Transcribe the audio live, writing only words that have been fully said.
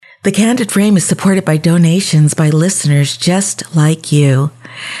The Candid Frame is supported by donations by listeners just like you.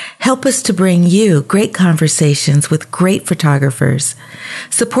 Help us to bring you great conversations with great photographers.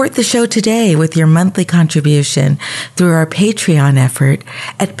 Support the show today with your monthly contribution through our Patreon effort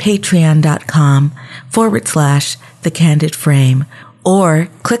at patreon.com/The Candid Frame, or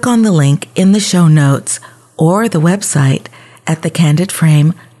click on the link in the show notes or the website at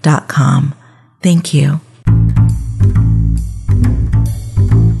thecandidframe.com. Thank you.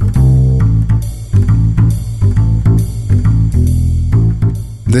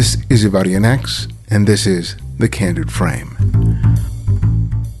 This is Ivarian X, and this is The Candid Frame.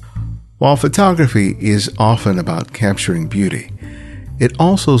 While photography is often about capturing beauty, it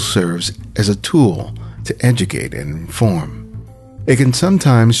also serves as a tool to educate and inform. It can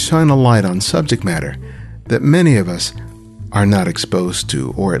sometimes shine a light on subject matter that many of us are not exposed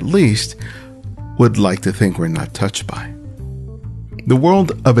to, or at least would like to think we're not touched by. The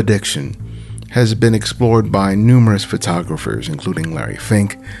world of addiction has been explored by numerous photographers, including Larry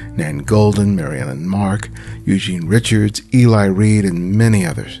Fink, Nan Golden, Marianne Mark, Eugene Richards, Eli Reed, and many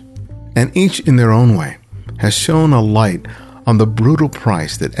others. And each in their own way has shown a light on the brutal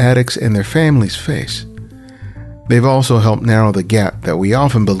price that addicts and their families face. They've also helped narrow the gap that we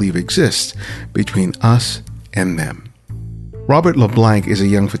often believe exists between us and them. Robert LeBlanc is a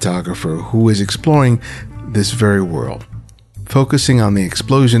young photographer who is exploring this very world, focusing on the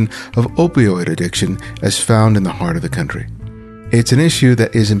explosion of opioid addiction as found in the heart of the country. It's an issue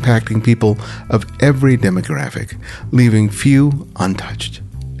that is impacting people of every demographic, leaving few untouched.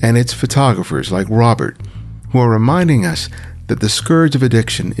 And it's photographers like Robert who are reminding us that the scourge of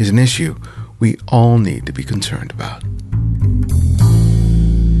addiction is an issue we all need to be concerned about.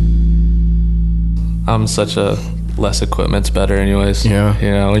 I'm such a less equipment's better anyways. Yeah.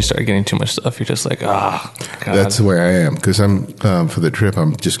 You know, when you start getting too much stuff, you're just like, God. That's the way I am, because I'm for the trip,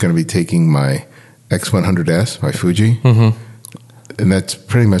 I'm just going to be taking my X100S, my Fuji, and that's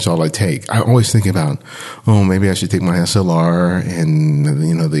pretty much all I take. I always think about, maybe I should take my SLR and,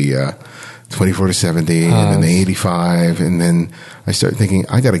 the 24-70 and then the 85, and then I start thinking,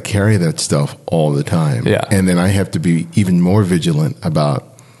 I got to carry that stuff all the time. Yeah. And then I have to be even more vigilant about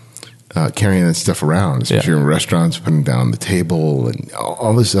carrying that stuff around, especially in restaurants, putting down the table and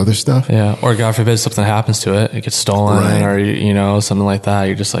all this other stuff. Yeah. Or God forbid something happens to it. It gets stolen or, something like that.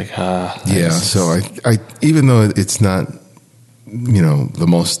 You're just like, So I even though it's not, the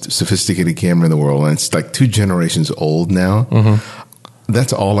most sophisticated camera in the world, and it's like 2 generations old now,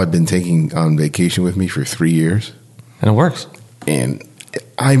 that's all I've been taking on vacation with me for 3 years. And it works. And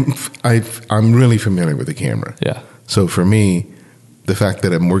I'm really familiar with the camera. Yeah. So for me, the fact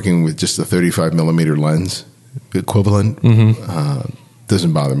that I'm working with just a 35 millimeter lens equivalent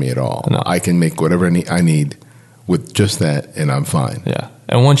doesn't bother me at all. No. I can make whatever I need with just that, and I'm fine. Yeah.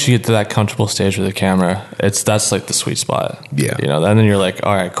 And once you get to that comfortable stage with the camera, that's like the sweet spot. Yeah. And then you're like,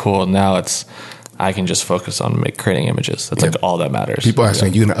 all right, cool. Now I can just focus on creating images. That's like all that matters. People ask me,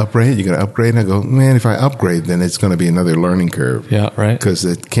 you going to upgrade? You going to upgrade? And I go, man, if I upgrade, then it's going to be another learning curve. Yeah, right. Because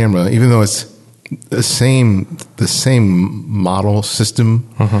the camera, even though it's the same model system,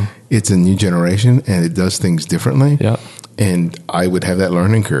 it's a new generation and it does things differently. Yeah. And I would have that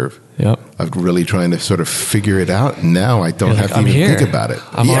learning curve. Yep. Of really trying to sort of figure it out. And now I don't have to even think about it.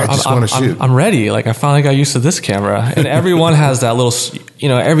 I just want to shoot. I'm ready. Like I finally got used to this camera. And everyone has that little,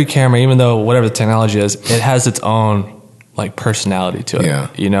 every camera, even though whatever the technology is, it has its own like personality to it. Yeah.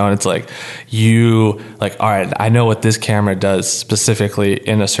 And it's like all right, I know what this camera does specifically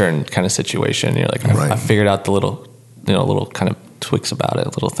in a certain kind of situation. You're like, I figured out the little kind of tweaks about it,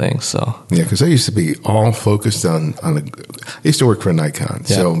 little things. So yeah, because I used to be all focused on I used to work for Nikon.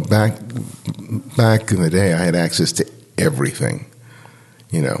 Yeah. So back in the day, I had access to everything.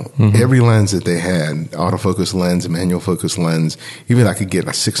 Every lens that they had, autofocus lens, manual focus lens. Even I could get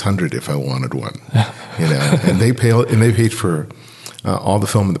a 600 if I wanted one. And they paid for all the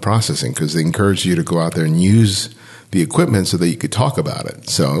film and the processing because they encouraged you to go out there and use the equipment so that you could talk about it.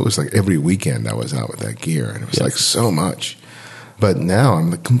 So it was like every weekend I was out with that gear, and it was like so much. But now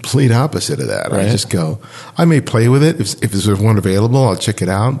I'm the complete opposite of that. Right. I just go, I may play with it. If there's one available, I'll check it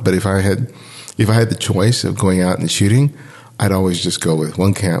out. But if I had the choice of going out and shooting, I'd always just go with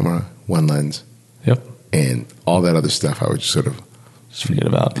one camera, one lens. Yep. And all that other stuff I would just sort of forget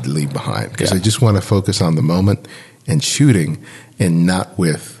about. Leave behind. Because I just want to focus on the moment and shooting and not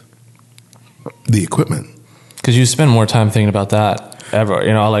with the equipment. Because you spend more time thinking about that ever.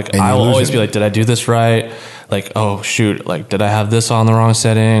 I will always be like, did I do this right? Like, oh shoot, like did I have this on the wrong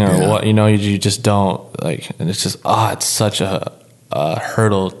setting or what? You just don't and it's just it's such a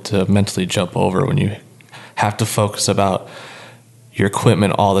hurdle to mentally jump over when you have to focus about your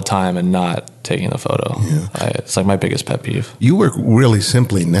equipment all the time and not taking the photo. Yeah. It's like my biggest pet peeve. You work really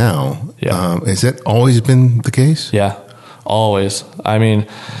simply now. Yeah. Has that always been the case? Yeah, always. I mean,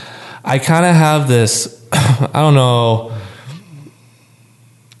 I kind of have this, I don't know,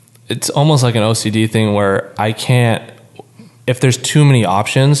 it's almost like an OCD thing where I can't, if there's too many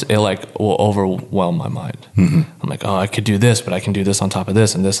options, it like will overwhelm my mind. Mm-hmm. I'm like, oh, I could do this, but I can do this on top of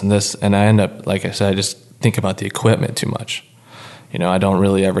this and this and this. And I end up, like I said, I just think about the equipment too much. You know, I don't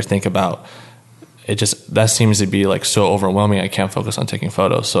really ever think about it. Just that seems to be like so overwhelming. I can't focus on taking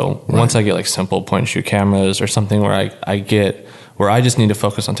photos. So once I get like simple point and shoot cameras or something where I get where I just need to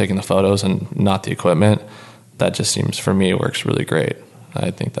focus on taking the photos and not the equipment, that just seems for me works really great. I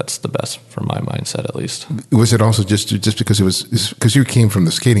think that's the best for my mindset, at least. Was it also just because it was because you came from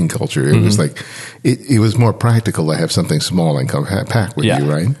the skating culture? It was like it was more practical to have something small and compact with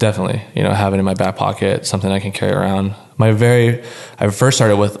you, right? Definitely. You know, have it in my back pocket, something I can carry around. I first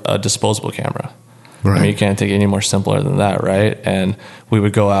started with a disposable camera. Right. I mean, you can't take it any more simpler than that, right? And we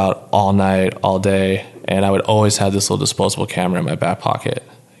would go out all night, all day, and I would always have this little disposable camera in my back pocket,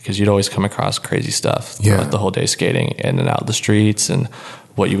 because you'd always come across crazy stuff throughout the whole day skating in and out the streets and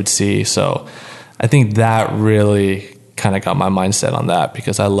what you would see. So I think that really kind of got my mindset on that,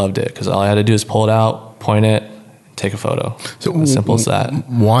 because I loved it, because all I had to do is pull it out, point it, take a photo. So as simple as that.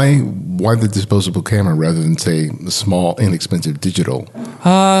 Why the disposable camera rather than, say, the small, inexpensive digital?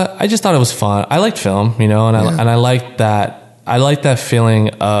 I just thought it was fun. I liked film, you know, and I liked that. I liked that feeling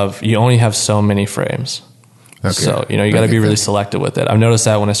of you only have so many frames. Okay. So, you know, you got to be really selective with it. I've noticed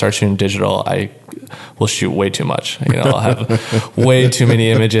that when I start shooting digital, I will shoot way too much. You know, I'll have way too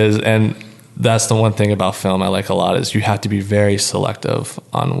many images. And that's the one thing about film I like a lot, is you have to be very selective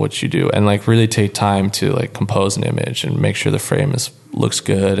on what you do and like really take time to like compose an image and make sure the frame looks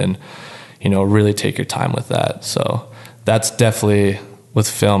good, and, you know, really take your time with that. So that's definitely, with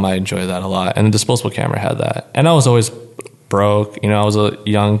film, I enjoy that a lot. And the disposable camera had that. And I was always broke. You know, I was a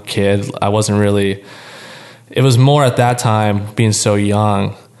young kid. I wasn't really... It was more at that time, being so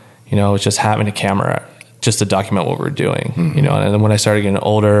young, you know, just having a camera just to document what we're doing, you know. And then when I started getting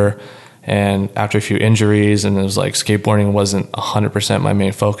older, and after a few injuries, and it was like skateboarding wasn't 100% my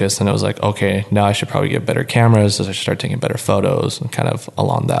main focus, and it was like, okay, now I should probably get better cameras, so I should start taking better photos, and kind of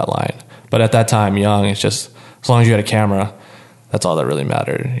along that line. But at that time, young, it's just, as long as you had a camera, that's all that really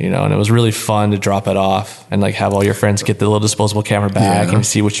mattered, you know. And it was really fun to drop it off and like have all your friends get the little disposable camera back and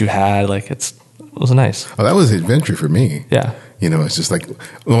see what you had. Like it was nice. Oh, that was an adventure for me. Yeah. You know, it's just like,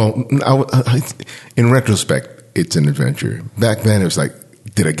 well, in retrospect, it's an adventure. Back then, it was like,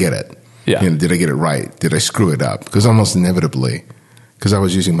 did I get it? Yeah. You know, did I get it right? Did I screw it up? Because almost inevitably, because I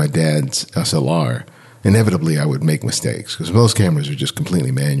was using my dad's SLR, inevitably I would make mistakes, because most cameras are just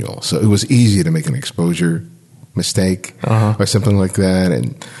completely manual. So it was easy to make an exposure mistake or something like that.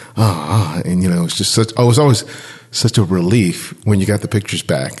 And you know, it's just such, I was always such a relief when you got the pictures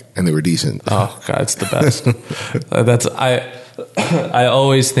back and they were decent. Oh God, it's the best. I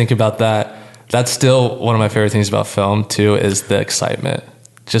always think about that. That's still one of my favorite things about film too, is the excitement.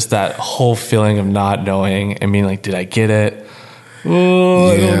 Just that whole feeling of not knowing and being like, did I get it?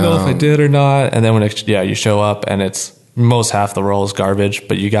 Oh, I don't know if I did or not. And then when you show up and it's most half the roll is garbage,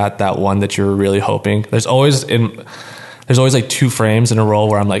 but you got that one that you're really hoping. There's always like 2 frames in a roll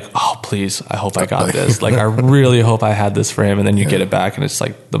where I'm like, oh, please, I hope I got this. Like, I really hope I had this frame. And then you get it back, and it's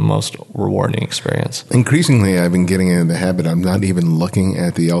like the most rewarding experience. Increasingly, I've been getting into the habit. I'm not even looking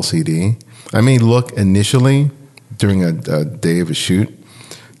at the LCD. I may look initially during a day of a shoot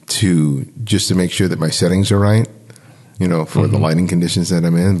to make sure that my settings are right, you know, for the lighting conditions that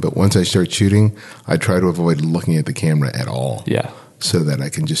I'm in. But once I start shooting, I try to avoid looking at the camera at all. Yeah. So that I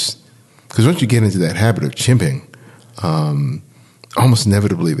can just, because once you get into that habit of chimping, almost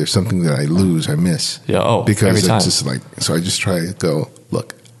inevitably there's something that I miss. Yeah. Oh, because every time. It's just like, so I just try to go,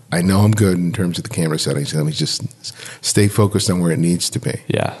 look, I know I'm good in terms of the camera settings. Let me just stay focused on where it needs to be.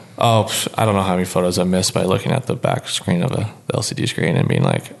 Yeah. Oh, I don't know how many photos I missed by looking at the back screen of the LCD screen and being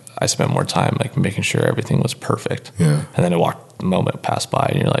like, I spent more time like making sure everything was perfect. Yeah. And then the moment passed by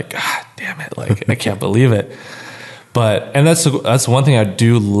and you're like, God damn it. Like, I can't believe it. But, and that's one thing I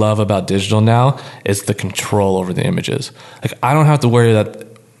do love about digital now, is the control over the images. Like, I don't have to worry that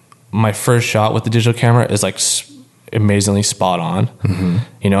my first shot with the digital camera is like amazingly spot on. Mm-hmm.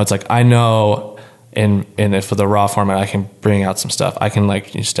 You know, it's like, I know if for the raw format, I can bring out some stuff. I can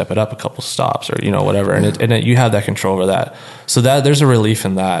like step it up a couple stops or, you know, whatever. Yeah. And you have that control over that. So that there's a relief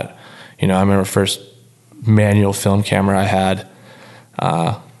in that. You know, I remember first manual film camera I had,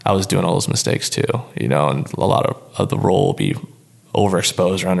 I was doing all those mistakes too, you know, and a lot of the roll will be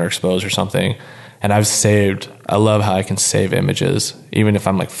overexposed or underexposed or something. And I've saved I love how I can save images, even if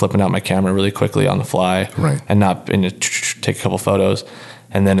I'm like flipping out my camera really quickly on the fly, right, and take a couple photos.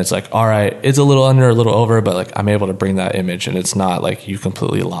 And then it's like, all right, it's a little under, a little over, but like I'm able to bring that image, and it's not like you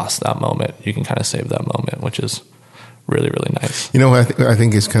completely lost that moment. You can kind of save that moment, which is really, really nice. You know, I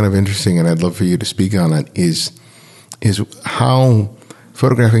think is kind of interesting, and I'd love for you to speak on it, is how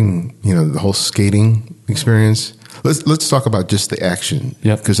photographing, you know, the whole skating experience. Let's talk about just the action.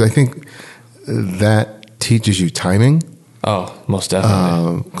 Yep. Because I think that teaches you timing. Oh, most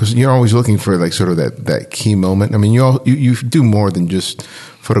definitely. Because you're always looking for like sort of that key moment. I mean, you do more than just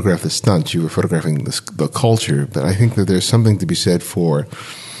photograph the stunts. You were photographing the culture. But I think that there's something to be said for,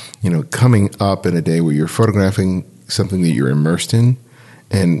 you know, coming up in a day where you're photographing something that you're immersed in.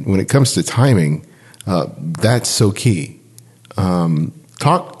 And when it comes to timing, that's so key.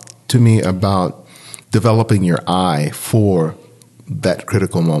 Talk to me about developing your eye for that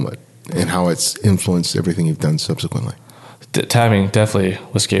critical moment and how it's influenced everything you've done subsequently. Timing definitely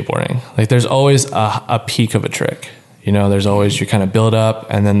with skateboarding. Like there's always a peak of a trick. You know, there's always you kind of build up,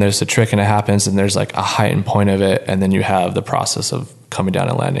 and then there's a trick and it happens, and there's like a heightened point of it, and then you have the process of coming down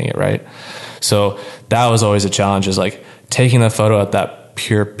and landing it, right? So that was always a challenge, is like taking the photo at that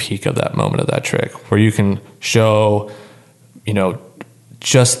pure peak of that moment of that trick, where you can show, you know,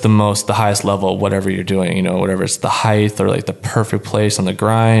 just the highest level of whatever you're doing, you know, whatever it's the height or like the perfect place on the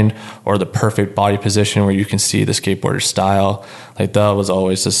grind or the perfect body position where you can see the skateboarder's style. Like that was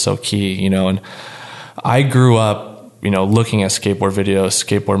always just so key, you know. And I grew up, you know, looking at skateboard videos,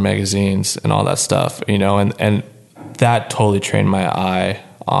 skateboard magazines and all that stuff, you know, and that totally trained my eye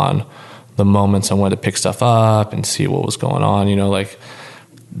on the moments I wanted to pick stuff up and see what was going on, you know, like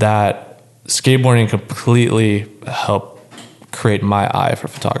that skateboarding completely helped create my eye for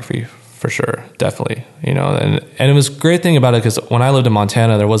photography, for sure, definitely, you know. And it was a great thing about it, because when I lived in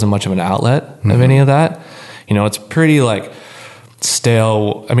Montana, there wasn't much of an outlet of any of that. You know, it's pretty like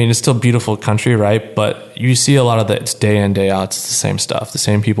stale. I mean, it's still beautiful country, right? But you see a lot of it's day in, day out. It's the same stuff. The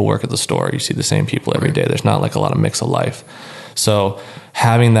same people work at the store. You see the same people every day. There's not like a lot of mix of life. So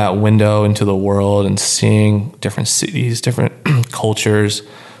having that window into the world and seeing different cities, different cultures,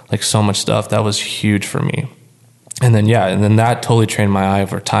 like so much stuff, that was huge for me. And then that totally trained my eye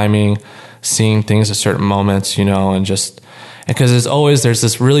for timing, seeing things at certain moments, you know, and because there's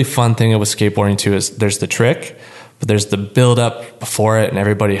this really fun thing with skateboarding too, is there's the trick, but there's the build up before it and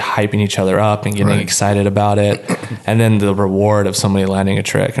everybody hyping each other up and getting excited about it. And then the reward of somebody landing a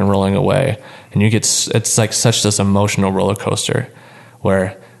trick and rolling away. And it's like such this emotional roller coaster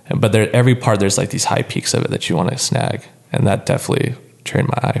but every part, there's like these high peaks of it that you want to snag. And that definitely trained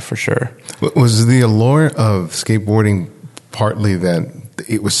my eye for sure. Was the allure of skateboarding partly that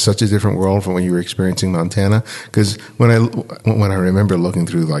it was such a different world from when you were experiencing Montana? Because when I remember looking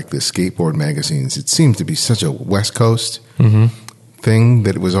through like the skateboard magazines, it seemed to be such a West Coast thing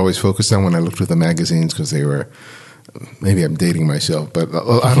that it was always focused on when I looked through the magazines, because they were, maybe I'm dating myself, but a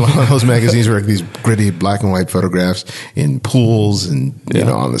lot of those magazines were like these gritty black and white photographs in pools and you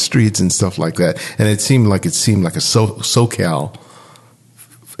know, on the streets and stuff like that. And it seemed like a SoCal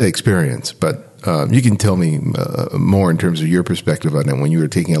experience, but you can tell me more in terms of your perspective on it when you were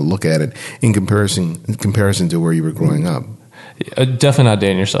taking a look at it in comparison to where you were growing up. Definitely not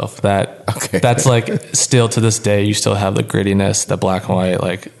dating yourself. That's like still to this day, you still have the grittiness, the black and white,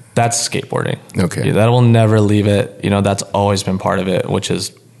 like that's skateboarding. Okay. That will never leave it. You know, that's always been part of it, which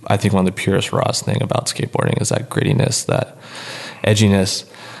is, I think, one of the purest, rawest thing about skateboarding is that grittiness, that edginess.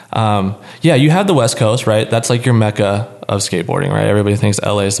 You have the West Coast, right? That's like your mecca of skateboarding, right? Everybody thinks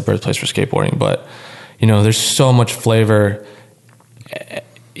LA is the birthplace for skateboarding, but you know, there's so much flavor,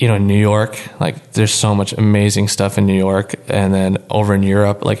 you know, in New York, like there's so much amazing stuff in New York. And then over in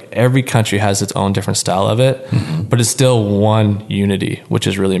Europe, like every country has its own different style of it, but it's still one unity, which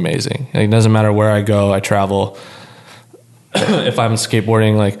is really amazing. Like, it doesn't matter where I go, I travel. If I'm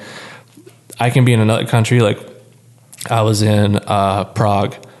skateboarding, like I can be in another country. Like I was in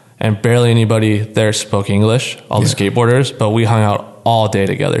Prague, and barely anybody there spoke English, all the skateboarders, but we hung out all day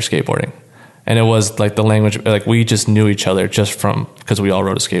together skateboarding. And it was like the language, like we just knew each other because we all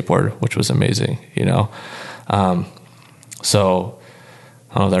rode a skateboard, which was amazing, you know? So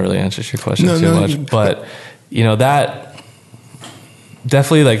I don't know if that really answers your question too much, but you know, that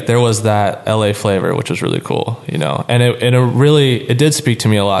definitely, like there was that LA flavor, which was really cool, you know? And it did speak to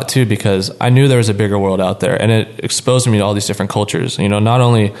me a lot too, because I knew there was a bigger world out there, and it exposed me to all these different cultures, you know, not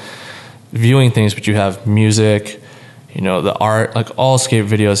only viewing things, but you have music, you know, the art, like all skate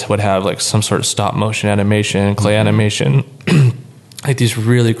videos would have like some sort of stop motion animation, clay animation, like these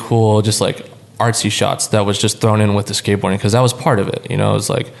really cool, just like artsy shots that was just thrown in with the skateboarding, because that was part of it, you know. It was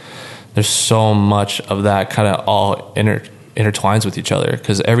like there's so much of that kind of all intertwines with each other,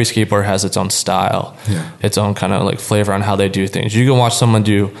 because every skateboard has its own style, its own kind of like flavor on how they do things. You can watch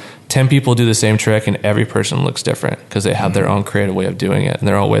 10 people do the same trick, and every person looks different because they have their own creative way of doing it and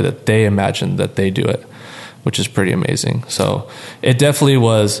their own way that they imagine that they do it, which is pretty amazing. So it definitely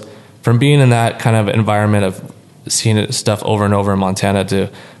was, from being in that kind of environment of seeing stuff over and over in Montana to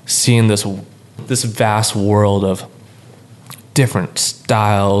seeing this vast world of different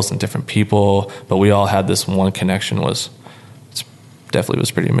styles and different people, but we all had this one connection, definitely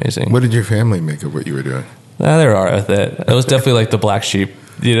was pretty amazing. What did your family make of what you were doing? They were all right with it. It was definitely like the black sheep.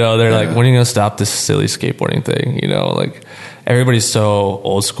 You know, they're like, when are you going to stop this silly skateboarding thing? You know, like everybody's so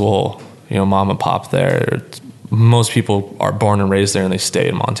old school, you know, mom and pop there. Most people are born and raised there and they stay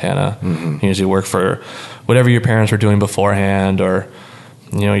in Montana. You usually work for whatever your parents were doing beforehand, or,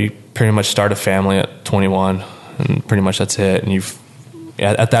 you know, you pretty much start a family at 21 and pretty much that's it. And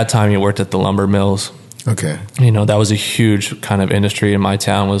at that time you worked at the lumber mills. Okay. You know, that was a huge kind of industry in my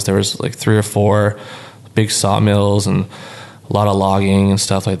town. There was like 3 or 4 big sawmills and a lot of logging and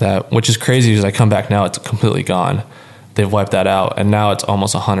stuff like that, which is crazy because I come back now, it's completely gone. They've wiped that out, and now it's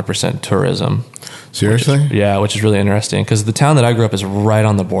almost 100% tourism. Seriously? Which is really interesting, because the town that I grew up is right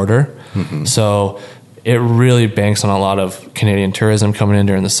on the border. So it really banks on a lot of Canadian tourism coming in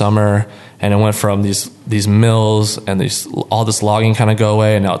during the summer, and it went from these mills and all this logging kind of go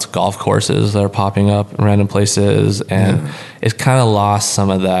away, and now it's golf courses that are popping up in random places, and it's kind of lost some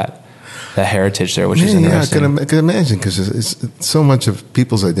of that heritage there, which is interesting. Yeah, I can imagine, because it's so much of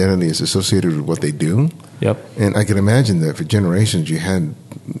people's identity is associated with what they do. Yep. And I can imagine that for generations you had,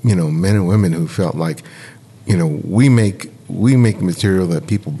 you know, men and women who felt like, you know, we make material that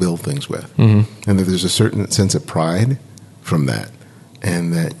people build things with, and that there's a certain sense of pride from that,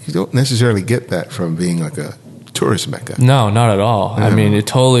 and that you don't necessarily get that from being like a tourist mecca. No, not at all. I mean,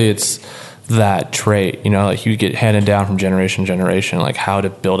 it's that trait, you know, like you get handed down from generation to generation, like how to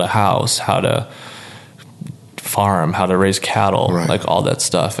build a house, how to farm, how to raise cattle, like all that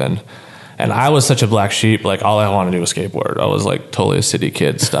stuff. And I was such a black sheep, like all I wanted to do was skateboard. I was like totally a city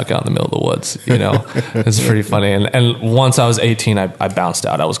kid stuck out in the middle of the woods, you know. It's pretty funny. And once I was 18, I bounced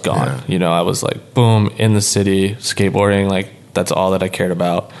out. I was gone. You know, I was like, boom, in the city, skateboarding, like that's all that I cared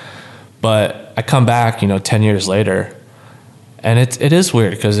about. But I come back, you know, 10 years later, and it is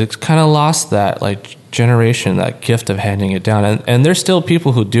weird because it's kind of lost that like generation, that gift of handing it down. And there's still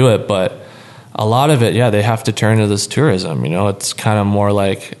people who do it, but a lot of it, they have to turn to this tourism. You know, it's kind of more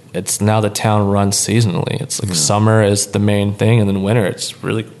like it's now the town runs seasonally. It's like summer is the main thing, and then winter it's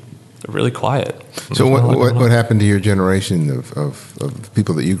really quiet. So what happened to your generation of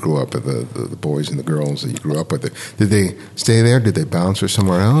people that you grew up with, the boys and the girls that you grew up with? Did they stay there? Did they bounce or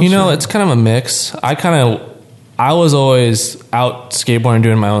somewhere else? You know, it's kind of a mix. I was always out skateboarding,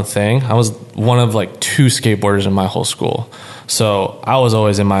 doing my own thing. I was one of like 2 skateboarders in my whole school. So I was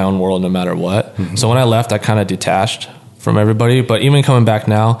always in my own world no matter what. So when I left, I kind of detached from everybody. But even coming back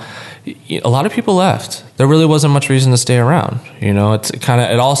now, a lot of people left. There really wasn't much reason to stay around. You know,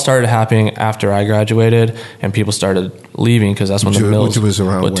 it all started happening after I graduated and people started leaving, because that's when the mills, which was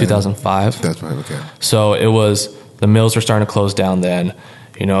around 2005. That's right, okay. So the mills were starting to close down then.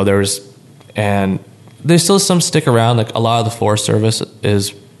 You know, and there's still some stick around. Like a lot of the Forest Service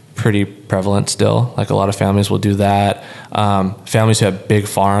is pretty prevalent still. Like a lot of families will do that. Families who have big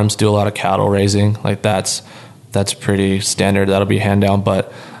farms do a lot of cattle raising. Like that's pretty standard. That'll be hand down.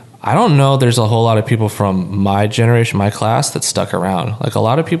 But I don't know there's a whole lot of people from my generation, my class, that stuck around. Like a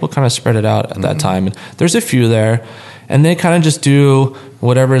lot of people kind of spread it out at that time. And there's a few there, and they kind of just do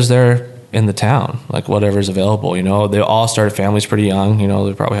whatever's there in the town, like whatever's available. You know, they all started families pretty young. You know,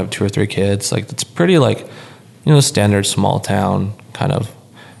 they probably have 2 or 3 kids. Like it's pretty like, you know, standard small town kind of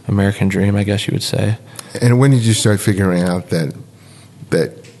American dream, I guess you would say. And when did you start figuring out that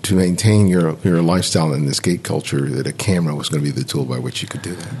to maintain your lifestyle in the skate culture, that a camera was going to be the tool by which you could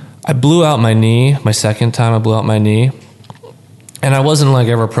do that? I blew out my knee. My second time I blew out my knee. And I wasn't like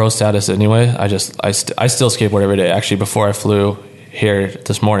ever pro status anyway. I still skateboard every day. Actually, before I flew here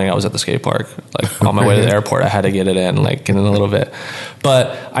this morning, I was at the skate park, like on my way to the airport. I had to get it in a little bit,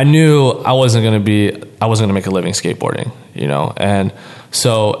 but I knew I wasn't going to make a living skateboarding, you know? And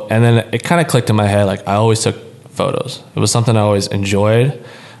then it kind of clicked in my head. Like I always took photos. It was something I always enjoyed.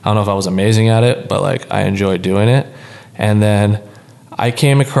 I don't know if I was amazing at it, but like I enjoyed doing it. And then I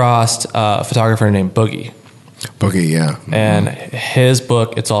came across a photographer named Boogie. Yeah. Mm-hmm. And his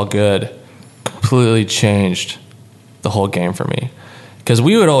book, It's All Good, completely changed the whole game for me. Because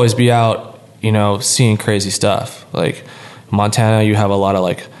we would always be out, you know, seeing crazy stuff. Like Montana, you have a lot of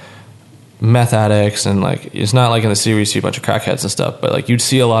like meth addicts, and like, it's not like in the city where you see a bunch of crackheads and stuff, but like you'd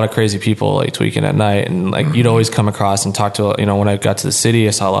see a lot of crazy people like tweaking at night, and like you'd always come across and talk to, you know, when I got to the city,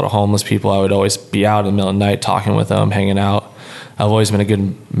 I saw a lot of homeless people. I would always be out in the middle of the night talking with them, hanging out. I've always been a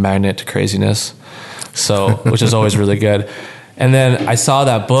good magnet to craziness, so which is always really good. And then I saw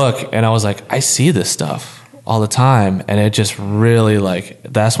that book and I was like, I see this stuff all the time, and it just really, like,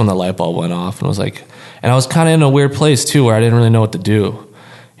 that's when the light bulb went off, and I was like, and I was kind of in a weird place too where I didn't really know what to do.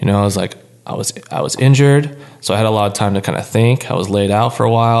 You know, I was like, I was injured, so I had a lot of time to kind of think. I was laid out for a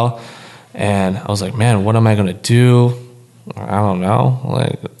while, and I was like, man, what am I going to do? I don't know.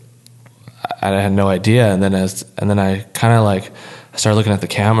 Like, I had no idea. And then I kind of like, I started looking at the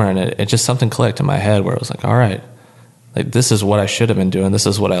camera, and it just, something clicked in my head where it was like, all right, like, this is what I should have been doing. This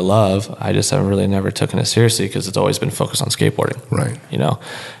is what I love. I just haven't really never taken it seriously because it's always been focused on skateboarding. Right. You know?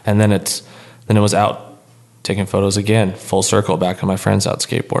 And then it was out taking photos again, full circle back to my friends out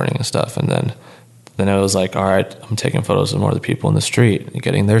skateboarding and stuff. And then it was like, all right, I'm taking photos of more of the people in the street and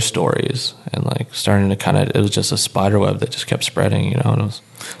getting their stories, and like starting to kind of, it was just a spider web that just kept spreading, you know? And it was.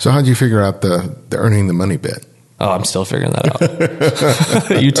 So how did you figure out the earning the money bit? Oh, I'm still figuring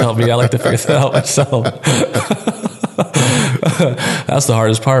that out. You tell me. I like to figure that out myself. That's the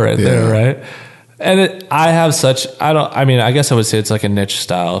hardest part right there, right? And I guess I would say it's like a niche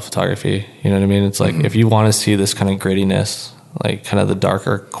style of photography. You know what I mean? It's like, if you want to see this kind of grittiness, like kind of the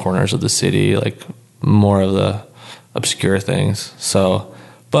darker corners of the city, like more of the obscure things. So,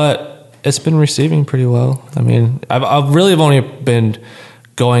 but it's been receiving pretty well. I mean, I've really only been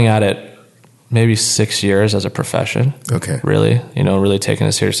going at it maybe 6 years as a profession. Okay. Really, you know, really taking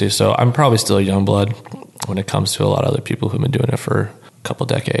it seriously. So I'm probably still a young blood when it comes to a lot of other people who've been doing it for a couple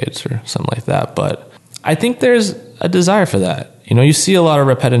decades or something like that. But I think there's a desire for that. You know, you see a lot of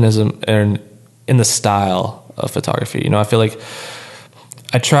repetitivism in the style of photography. You know, I feel like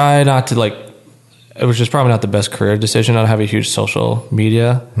I try not to, like, it was just probably not the best career decision. I don't have a huge social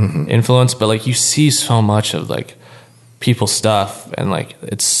media influence, but like, you see so much of like people's stuff, and like,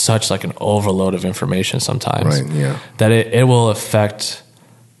 it's such like an overload of information sometimes, right, yeah, that it will affect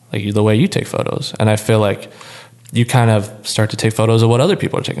like the way you take photos. And I feel like you kind of start to take photos of what other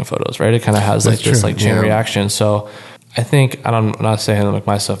people are taking photos, right? It kind of has like this like chain reaction. So I think, I'm not saying like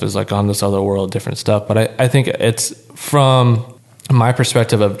my stuff is like on this other world, different stuff, but I think it's from my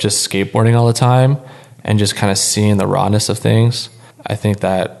perspective of just skateboarding all the time and just kind of seeing the rawness of things. I think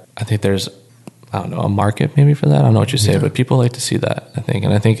there's, I don't know, a market maybe for that. I don't know what you say, but people like to see that, I think.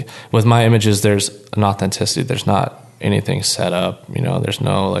 And I think with my images, there's an authenticity. There's not anything set up, you know, there's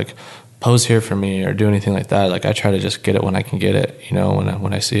no like pose here for me or do anything like that. Like, I try to just get it when I can get it, you know,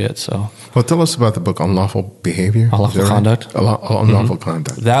 when I see it. So, well, tell us about the book Unlawful Behavior. Unlawful Conduct. Unlawful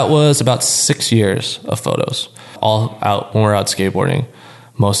Conduct. That was about 6 years of photos, all out when we're out skateboarding.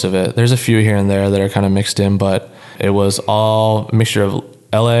 Most of it. There's a few here and there that are kind of mixed in, but it was all a mixture of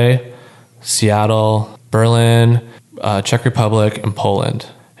LA, Seattle, Berlin, Czech Republic, and Poland.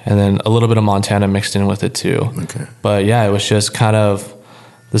 And then a little bit of Montana mixed in with it too. Okay. But yeah, it was just kind of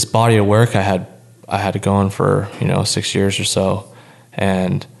this body of work I had going for, you know, 6 years or so.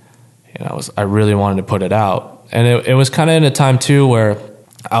 And, you know, I really wanted to put it out. And it was kind of in a time too where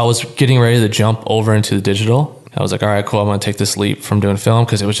I was getting ready to jump over into the digital. I was like, all right, cool, I'm going to take this leap from doing film,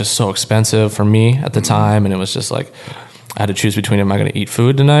 because it was just so expensive for me at the time. And it was just like, I had to choose between, am I going to eat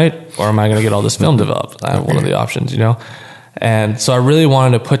food tonight or am I going to get all this film developed? I have one of the options, you know? And so I really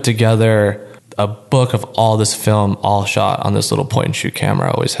wanted to put together a book of all this film, all shot on this little point and shoot camera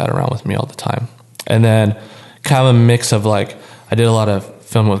I always had around with me all the time. And then kind of a mix of like, I did a lot of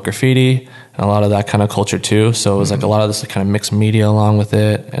film with graffiti and a lot of that kind of culture too. So it was like a lot of this kind of mixed media along with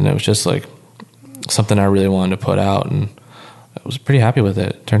it. And it was just like something I really wanted to put out, and I was pretty happy with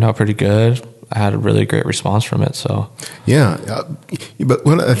it. It turned out pretty good. I had a really great response from it. So yeah, but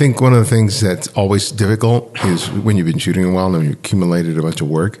I think one of the things that's always difficult is when you've been shooting a while and you've accumulated a bunch of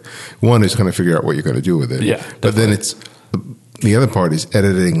work. One is kind of figure out what you're going to do with it. Yeah, definitely. But then it's the other part is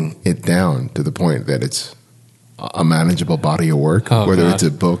editing it down to the point that it's a manageable body of work, whether it's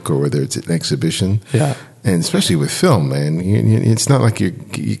a book or whether it's an exhibition. Yeah. And especially with film, man, it's not like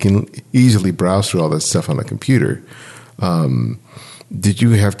you can easily browse through all that stuff on a computer. Did you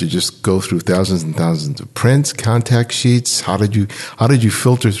have to just go through thousands and thousands of prints, contact sheets? How did you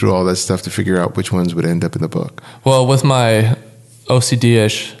filter through all that stuff to figure out which ones would end up in the book? Well, with my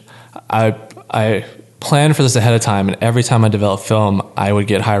OCD-ish, I planned for this ahead of time, and every time I developed film, I would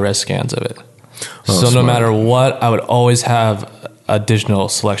get high-res scans of it. So no matter what, I would always have a digital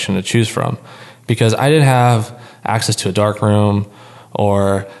selection to choose from, because I didn't have access to a dark room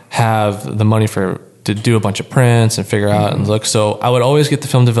or have the money for to do a bunch of prints and figure out and look. So I would always get the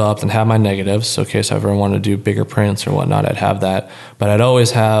film developed and have my negatives. So in case I ever wanted to do bigger prints or whatnot, I'd have that. But I'd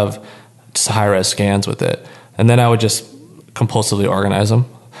always have just high-res scans with it. And then I would just compulsively organize them.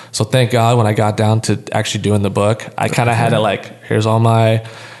 So thank God when I got down to actually doing the book, I kind of had to like, here's all my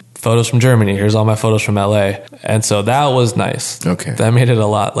photos from Germany, here's all my photos from LA. And so that was nice. Okay. That made it a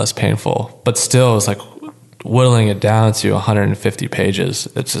lot less painful. But still, it was like whittling it down to 150 pages.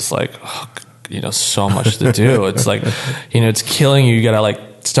 It's just like, so much to do. It's like, it's killing you. You got to like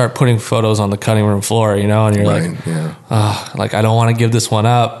start putting photos on the cutting room floor, and you're like, I don't want to give this one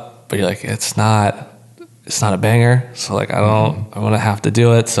up, but you're like, it's not a banger. So like, I want to have to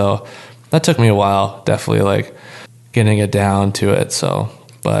do it. So that took me a while, definitely like getting it down to it. So,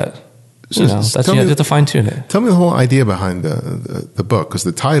 but you have to fine tune it. Tell me the whole idea behind the book, because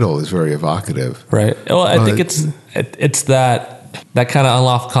the title is very evocative. Right. Well, I think it's that kind of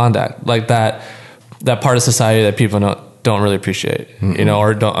unlawful conduct, like that part of society that people don't really appreciate,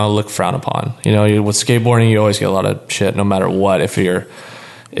 or don't look frown upon. With skateboarding, you always get a lot of shit, no matter what. If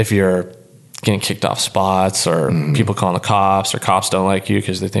you're getting kicked off spots, or people calling the cops, or cops don't like you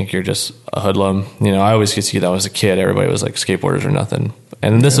because they think you're just a hoodlum. I always get to see that when I was a kid. Everybody was like, skateboarders are nothing.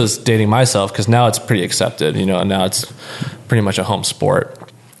 And this was dating myself, because now it's pretty accepted, and now it's pretty much a home sport.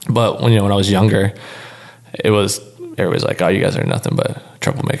 But when I was younger, everybody's like, oh, you guys are nothing but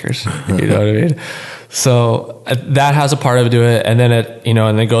troublemakers. You know what I mean? So that has a part of it to it. And then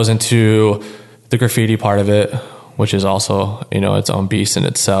it goes into the graffiti part of it, which is also, its own beast in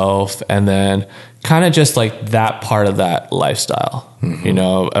itself. And then kind of just like that part of that lifestyle,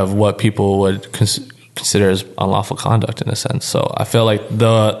 of what people would consider as unlawful conduct in a sense. So I feel like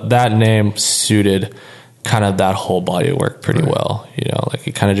that name suited kind of that whole body of work pretty well. Like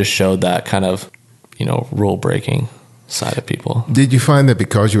it kind of just showed that kind of, rule breaking side of people. Did you find that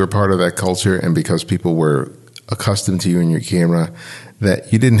because you were part of that culture, and because people were accustomed to you and your camera,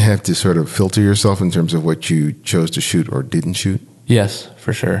 that you didn't have to sort of filter yourself in terms of what you chose to shoot or didn't shoot? Yes,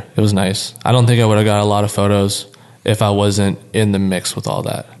 for sure. It was nice. I don't think I would have got a lot of photos if I wasn't in the mix with all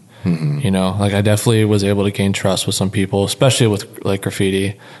that. Like I definitely was able to gain trust with some people, especially with like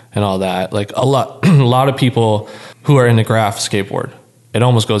graffiti and all that. Like a lot of people who are into graph skateboard. It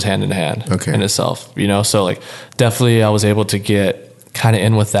almost goes hand in hand in itself, So like definitely I was able to get kind of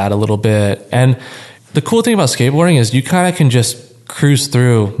in with that a little bit. And the cool thing about skateboarding is you kind of can just cruise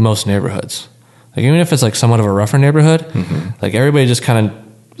through most neighborhoods. Like even if it's like somewhat of a rougher neighborhood, like everybody just kind of,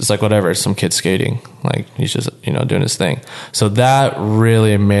 it's like whatever, some kid skating, like he's just, doing his thing. So that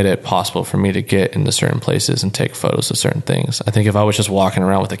really made it possible for me to get into certain places and take photos of certain things. I think if I was just walking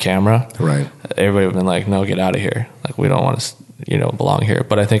around with a camera, everybody would have been like, no, get out of here. Like we don't want to, belong here.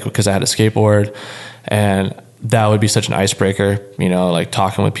 But I think because I had a skateboard, and that would be such an icebreaker, like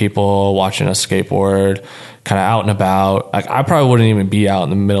talking with people, watching a skateboard, kind of out and about. Like I probably wouldn't even be out in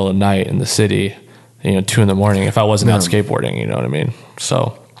the middle of the night in the city, 2 a.m. if I wasn't out skateboarding, you know what I mean?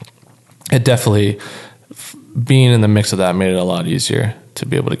 So it definitely, being in the mix of that made it a lot easier to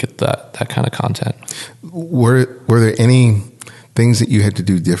be able to get that kind of content. Were there any things that you had to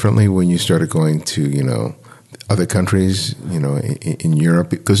do differently when you started going to, other countries, in Europe?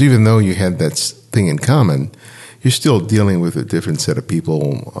 Because even though you had that thing in common, you're still dealing with a different set of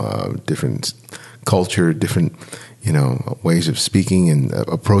people, different culture, different, ways of speaking and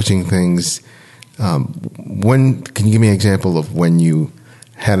approaching things. Can you give me an example of when you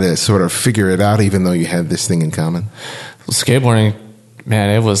had to sort of figure it out, even though you had this thing in common? Skateboarding, man,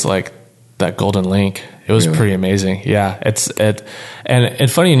 it was like that golden link. It was pretty amazing. Yeah,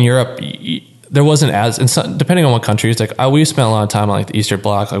 and funny in Europe, there wasn't depending on what countries. Like we spent a lot of time on like the Eastern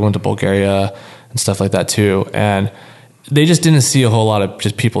Bloc. I went to Bulgaria and stuff like that too, and they just didn't see a whole lot of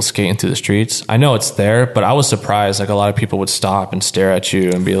just people skating through the streets. I know it's there, but I was surprised. Like a lot of people would stop and stare at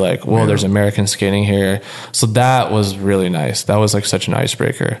you and be like, "Whoa, there's Americans skating here." So that was really nice. That was like such an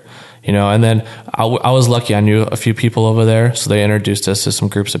icebreaker, And then I was lucky. I knew a few people over there, so they introduced us to some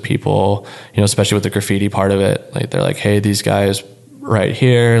groups of people. Especially with the graffiti part of it. Like they're like, "Hey, these guys right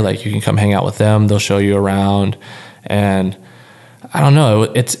here, like you can come hang out with them. They'll show you around." And I don't know,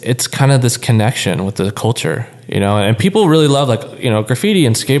 it's kind of this connection with the culture, and people really love like, graffiti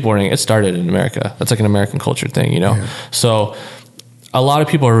and skateboarding. It started in America. That's like an American culture thing, So a lot of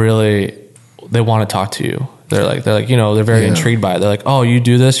people they want to talk to you. They're like, they're very intrigued by it. They're like, "Oh, you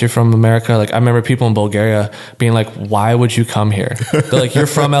do this? You're from America?" Like I remember people in Bulgaria being like, "Why would you come here?" They're like, "You're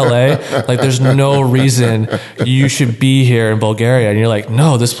from LA. Like there's no reason you should be here in Bulgaria." And you're like,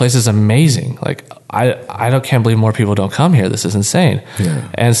 "No, this place is amazing. Like I can't believe more people don't come here. This is insane." Yeah.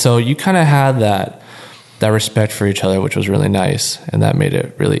 And so you kind of had that respect for each other, which was really nice. And that made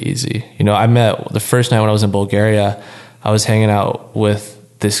it really easy. You know, I met the first night when I was in Bulgaria, I was hanging out with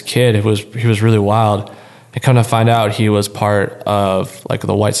this kid. He was really wild. And come to find out, he was part of like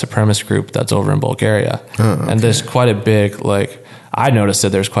the white supremacist group that's over in Bulgaria. Oh, okay. And there's quite a big, like, I noticed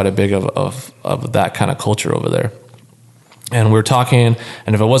that there's quite a big of that kind of culture over there. And we were talking,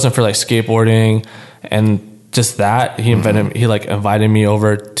 and if it wasn't for like skateboarding and just that, he invited me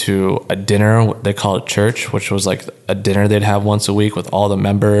over to a dinner. They call it church, which was like a dinner they'd have once a week with all the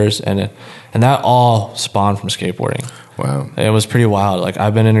members, and that all spawned from skateboarding. Wow. It was pretty wild. Like,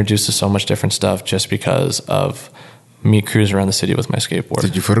 I've been introduced to so much different stuff just because of me cruising around the city with my skateboard.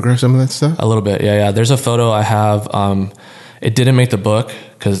 Did you photograph some of that stuff? A little bit, yeah. There's a photo I have. It didn't make the book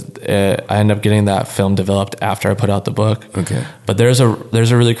because I ended up getting that film developed after I put out the book. Okay. But there's a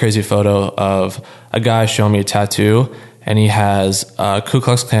really crazy photo of a guy showing me a tattoo, and he has a Ku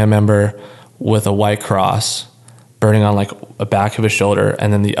Klux Klan member with a white cross burning on like a back of his shoulder,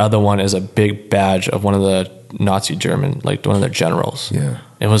 and then the other one is a big badge of one of the Nazi German, like one of their generals. Yeah.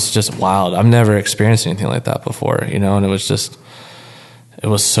 It was just wild. I've never experienced anything like that before, you know, and it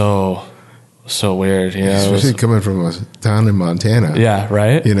was so weird, you know. Especially coming from a town in Montana. Yeah,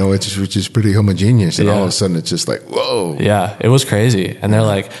 right? You know, which is pretty homogeneous, and all of a sudden it's just like, whoa. Yeah, it was crazy. And they're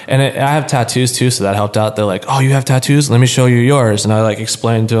like, I have tattoos too, so that helped out. They're like, oh, you have tattoos? Let me show you yours. And I like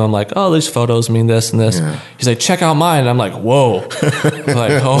explained to him like, oh, these photos mean this and this. Yeah. He's like, check out mine. And I'm like, whoa. I'm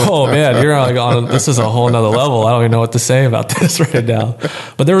like, oh man, you're like on, this is a whole nother level. I don't even know what to say about this right now.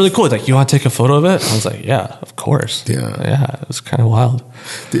 But they're really cool. Like, you want to take a photo of it? I was like, yeah, of course. Yeah, it was kind of wild.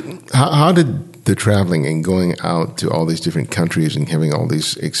 How did the traveling and going out to all these different countries and having all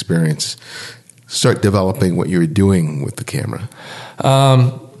these experiences start developing what you were doing with the camera?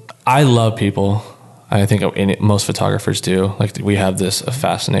 I love people. I think most photographers do. Like, we have this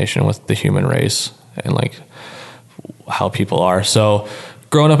fascination with the human race and like how people are. So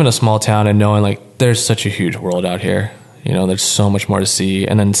growing up in a small town and knowing like there's such a huge world out here, you know, there's so much more to see.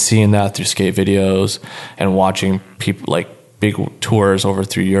 And then seeing that through skate videos and watching people like big tours over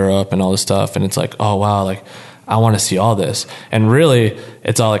through Europe and all this stuff. And it's like, oh wow, like I want to see all this. And really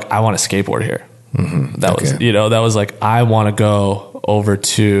it's all like, I want to skateboard here. Mm-hmm. That was like, I want to go over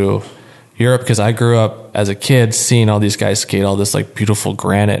to Europe because I grew up as a kid seeing all these guys skate all this like beautiful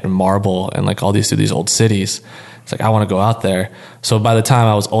granite and marble and like all these old cities. It's like, I want to go out there. So by the time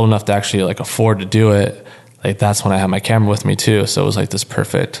I was old enough to actually like afford to do it, like that's when I had my camera with me too. So it was like this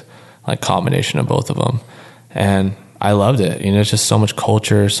perfect like combination of both of them. And I loved it. You know, it's just so much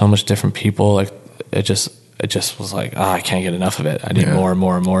culture, so much different people. Like it just was like, I can't get enough of it. I need more and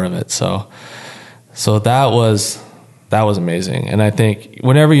more and more of it. So that was amazing. And I think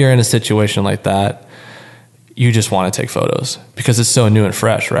whenever you're in a situation like that, you just want to take photos because it's so new and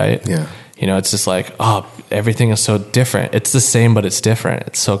fresh, right? Yeah. You know, it's just like, oh, everything is so different. It's the same, but it's different.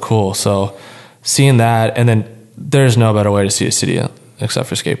 It's so cool. So seeing that, and then there's no better way to see a city except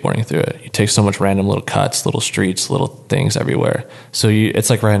for skateboarding through it. You take so much random little cuts, little streets, little things everywhere. So it's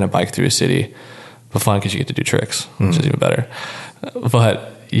like riding a bike through a city, but fun because you get to do tricks, which is even better.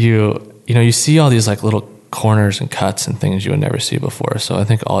 But you see all these like little corners and cuts and things you would never see before. So I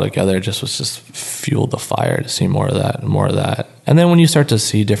think all together just fueled the fire to see more of that and more of that. And then when you start to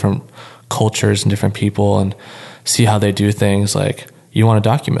see different cultures and different people and see how they do things, like you want to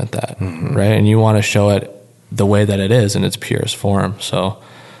document that, right? And you want to show it the way that it is in its purest form. So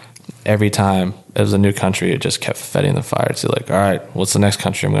every time it was a new country, it just kept feeding the fire to like, all right, what's the next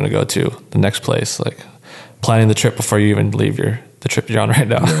country I'm going to go to? The next place, like planning the trip before you even leave the trip you're on right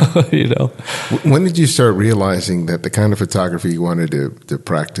now. Yeah. You know, when did you start realizing that the kind of photography you wanted to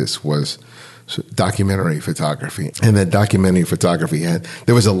practice was documentary photography, and that documentary photography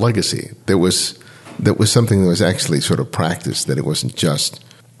there was a legacy? There was something that was actually sort of practiced, that it wasn't just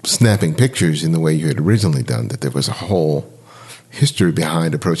snapping pictures in the way you had originally done, that there was a whole history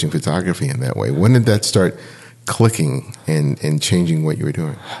behind approaching photography in that way. When did that start clicking and changing what you were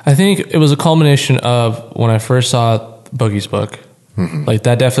doing? I think it was a culmination of when I first saw Boogie's book. Mm-hmm. Like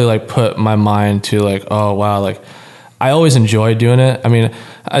that definitely like put my mind to like, oh wow, like I always enjoyed doing it. I mean,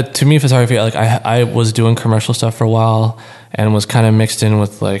 to me, photography, like I was doing commercial stuff for a while and was kind of mixed in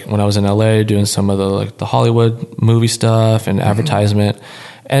with like when I was in LA doing some of the Hollywood movie stuff and advertisement.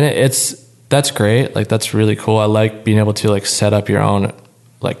 And that's great. Like that's really cool. I like being able to like set up your own,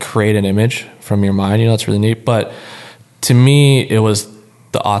 like create an image from your mind. You know, it's really neat. But to me, it was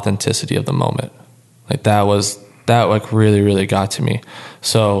the authenticity of the moment. Like that like really, really got to me.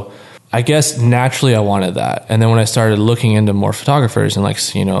 So I guess naturally I wanted that. And then when I started looking into more photographers and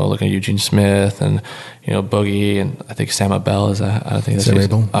like, you know, looking at Eugene Smith and, you know, Boogie, and I think Sam Abell is that, I think that's Sam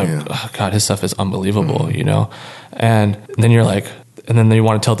Abell? Oh, God, his stuff is unbelievable, you know? And then you're like, and then you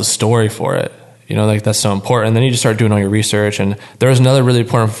want to tell the story for it, you know, like that's so important. And then you just start doing all your research. And there was another really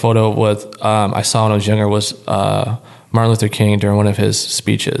important photo with, I saw when I was younger was, Martin Luther King during one of his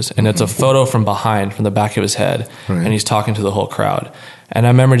speeches. And it's a photo from behind, from the back of his head. Right. And he's talking to the whole crowd. And I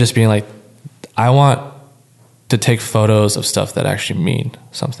remember just being like, I want to take photos of stuff that actually mean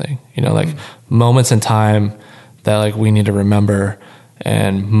something, you know, like moments in time that like we need to remember,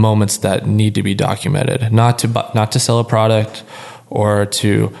 and moments that need to be documented, not to sell a product or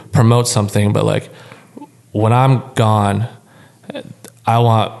to promote something, but like when I'm gone, I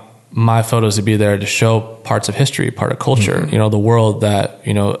want my photos to be there to show parts of history, part of culture, you know, the world that,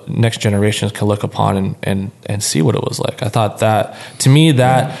 you know, next generations can look upon and see what it was like. I thought that, to me,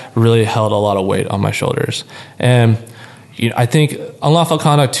 that really held a lot of weight on my shoulders. And, you know, I think Unlawful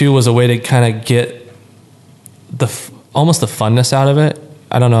Conduct too was a way to kind of get almost the funness out of it.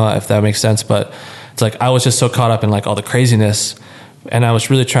 I don't know if that makes sense, but it's like I was just so caught up in like all the craziness, and I was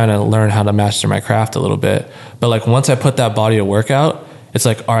really trying to learn how to master my craft a little bit. But like once I put that body of work out, it's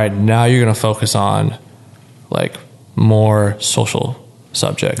like, all right, now you're going to focus on like more social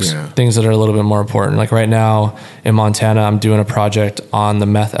subjects, things that are a little bit more important. Like right now in Montana, I'm doing a project on the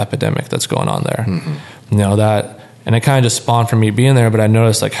meth epidemic that's going on there. You know, that, and it kind of just spawned from me being there, but I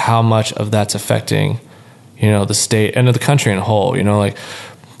noticed like how much of that's affecting, you know, the state and the country in a whole. You know, like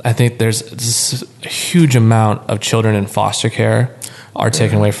I think there's this huge amount of children in foster care are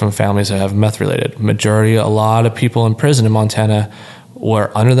taken away from families that have meth related. A lot of people in prison in Montana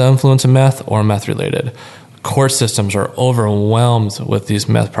were under the influence of meth or meth related. Court systems are overwhelmed with these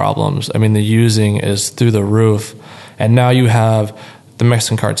meth problems. I mean, the using is through the roof. And now you have the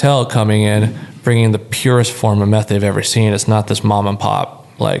Mexican cartel coming in, bringing the purest form of meth they've ever seen. It's not this mom and pop,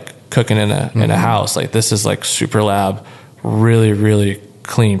 like cooking in a house. Like this is like super lab, really, really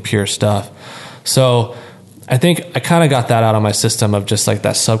clean, pure stuff. So I think I kind of got that out of my system of just like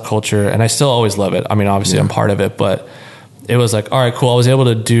that subculture. And I still always love it. I mean, obviously I'm part of it, but it was like, all right, cool. I was able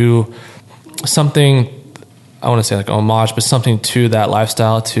to do something, I want to say like homage, but something to that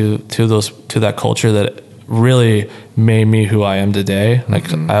lifestyle, to that culture that really made me who I am today.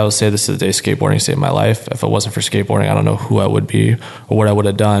 Like I always say this is the day skateboarding saved my life. If it wasn't for skateboarding, I don't know who I would be or what I would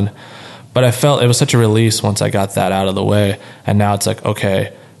have done. But I felt it was such a release once I got that out of the way. And now it's like,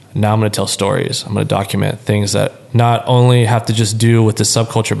 okay, now I'm going to tell stories. I'm going to document things that not only have to just do with the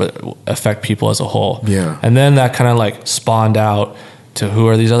subculture, but affect people as a whole. Yeah. And then that kind of like spawned out to who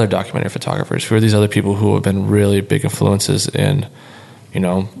are these other documentary photographers? Who are these other people who have been really big influences in, you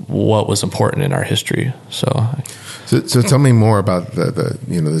know, what was important in our history? So tell me more about the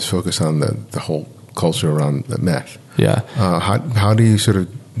you know, this focus on the whole culture around the meth. Yeah. How do you sort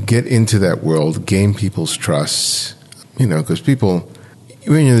of get into that world, gain people's trust? You know, because people,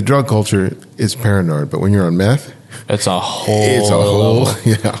 when you're in the drug culture, it's paranoid, but when you're on meth, it's a whole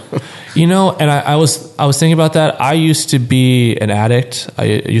yeah. You know, and I was thinking about that. I used to be an addict. I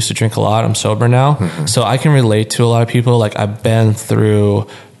used to drink a lot. I'm sober now. So I can relate to a lot of people. Like I've been through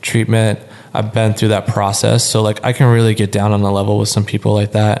treatment. I've been through that process. So like I can really get down on the level with some people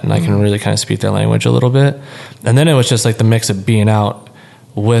like that, and I can really kind of speak their language a little bit. And then it was just like the mix of being out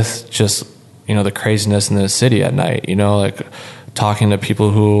with just, you know, the craziness in the city at night, you know, like talking to people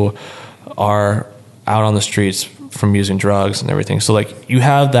who are out on the streets from using drugs and everything. So like you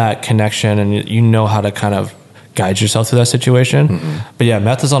have that connection and you know how to kind of guide yourself through that situation. But yeah,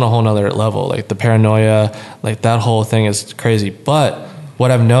 meth is on a whole nother level. Like the paranoia, like that whole thing is crazy. But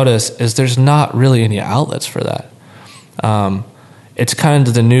what I've noticed is there's not really any outlets for that. It's kind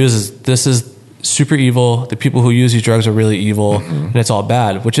of the news is this is super evil. The people who use these drugs are really evil and it's all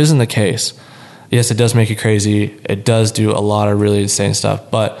bad, which isn't the case. Yes, it does make you crazy. It does do a lot of really insane stuff,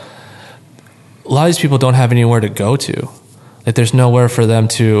 but a lot of these people don't have anywhere to go to. Like there's nowhere for them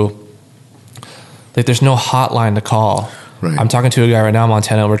to, like there's no hotline to call. Right. I'm talking to a guy right now in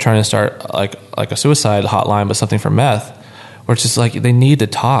Montana. We're trying to start like a suicide hotline, but something for meth, where it's just like they need to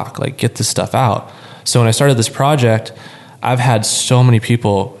talk, like get this stuff out. So when I started this project, I've had so many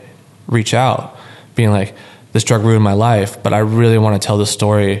people reach out being like, this drug ruined my life, but I really want to tell this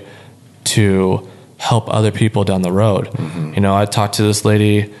story to help other people down the road. You know, I talked to this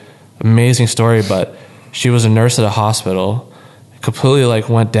lady, amazing story, but she was a nurse at a hospital, completely like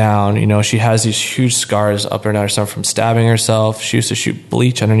went down. You know, she has these huge scars up and down her stomach from stabbing herself. She used to shoot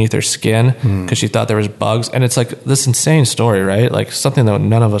bleach underneath her skin because she thought there was bugs. And it's like this insane story, right? Like something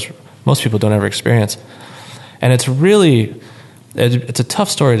that most people don't ever experience. And it's really it's a tough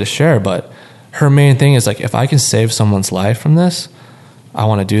story to share, but her main thing is like, if I can save someone's life from this, I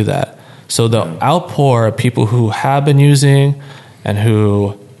want to do that. So the outpour of people who have been using and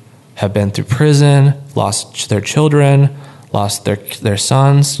who have been through prison, lost their children, lost their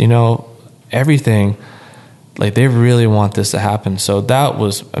sons, you know, everything, like they really want this to happen. So that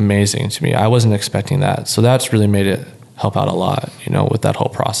was amazing to me. I wasn't expecting that. So that's really made it help out a lot, you know, with that whole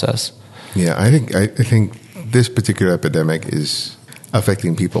process. Yeah, I think this particular epidemic is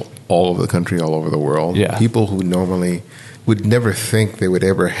affecting people all over the country, all over the world. Yeah. People who normally would never think they would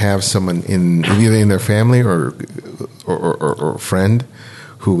ever have someone either in their family or friend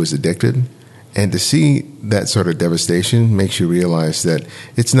who was addicted. And to see that sort of devastation makes you realize that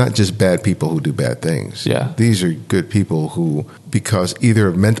it's not just bad people who do bad things. Yeah. These are good people who, because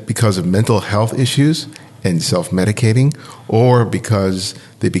of mental health issues and self-medicating, or because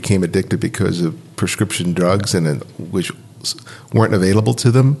they became addicted because of prescription drugs which weren't available to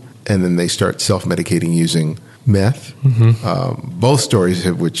them, and then they start self-medicating using meth. Mm-hmm. Both stories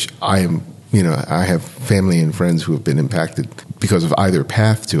of which I have family and friends who have been impacted because of either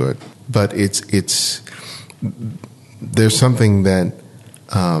path to it. But there's something that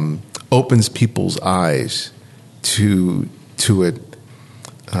opens people's eyes to it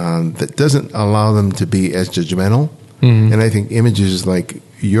that doesn't allow them to be as judgmental. Mm-hmm. And I think images like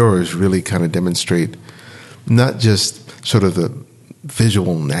yours really kind of demonstrate not just sort of the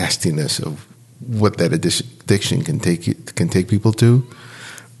visual nastiness of what that addiction can take people to,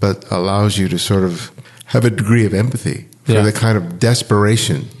 but allows you to sort of have a degree of empathy for the kind of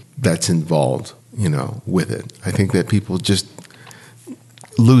desperation that's involved, you know, with it. I think that people just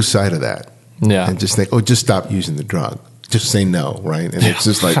lose sight of that. Yeah. And just think, oh, just stop using the drug. Just say no, right? And it's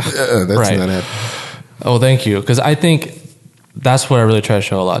just like, that's right. not happening. Oh, thank you. Because I think that's what I really try to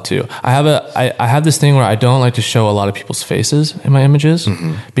show a lot too. I have this thing where I don't like to show a lot of people's faces in my images,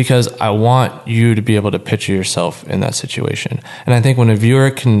 mm-hmm. because I want you to be able to picture yourself in that situation. And I think when a viewer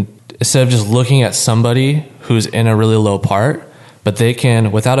can, instead of just looking at somebody who's in a really low part, but they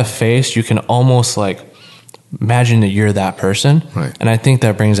can, without a face, you can almost like imagine that you're that person. Right. And I think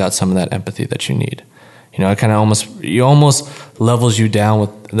that brings out some of that empathy that you need. You know, it kind of almost levels you down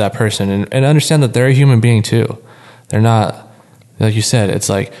with that person and understand that they're a human being too. They're not, like you said, it's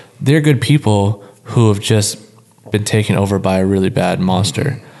like they're good people who have just been taken over by a really bad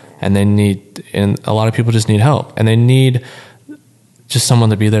monster, and a lot of people just need help, and they need just someone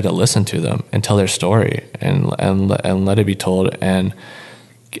to be there to listen to them and tell their story and let it be told. And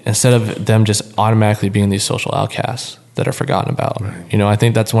instead of them just automatically being these social outcasts that are forgotten about, right. You know, I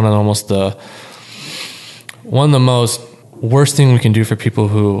think that's one of the most worst thing we can do for people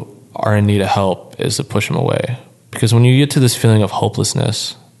who are in need of help is to push them away. Because when you get to this feeling of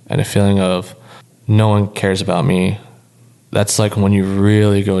hopelessness and a feeling of no one cares about me, that's like when you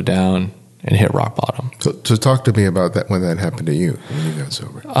really go down and hit rock bottom. So talk to me about that, when that happened to you, when you got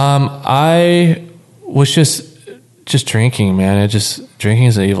sober. I was just drinking, man. Drinking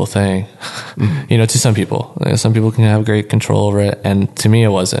is an evil thing, mm-hmm. You know, to some people. Some people can have great control over it, and to me it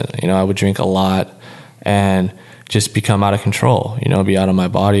wasn't. You know, I would drink a lot and just become out of control, you know, be out of my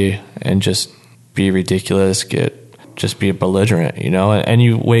body and just be ridiculous, just be belligerent, you know, and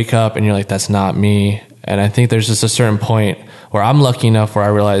you wake up and you're like, that's not me. And I think there's just a certain point where I'm lucky enough where I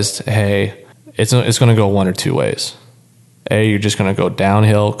realized, hey, it's going to go one or two ways. A, you're just going to go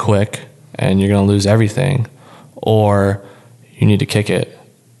downhill quick and you're going to lose everything, or you need to kick it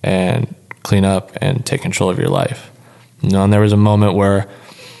and clean up and take control of your life. You know, and there was a moment where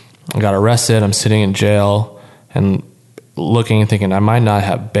I got arrested. I'm sitting in jail and looking and thinking, I might not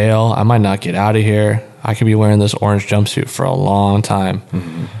have bail. I might not get out of here. I could be wearing this orange jumpsuit for a long time.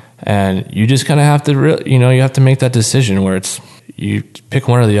 Mm-hmm. And you just kind of have to, you have to make that decision where you pick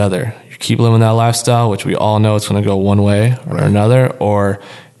one or the other. You keep living that lifestyle, which we all know it's going to go one way or right. another, or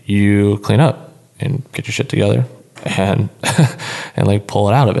you clean up and get your shit together and and like pull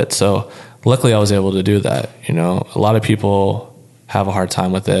it out of it. So luckily I was able to do that. You know, a lot of people have a hard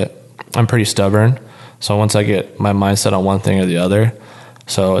time with it. I'm pretty stubborn. So once I get my mindset on one thing or the other,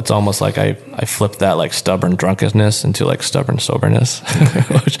 so it's almost like I flipped that like stubborn drunkenness into like stubborn soberness,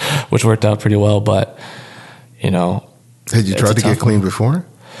 which worked out pretty well. But, you know. Had you tried to get clean before?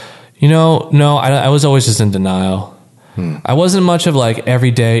 You know, no, I was always just in denial. I wasn't much of like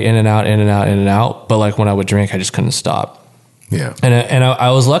every day in and out, in and out, in and out. But like when I would drink, I just couldn't stop. Yeah. And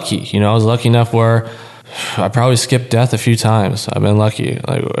I was lucky, you know, I was lucky enough where I probably skipped death a few times. I've been lucky.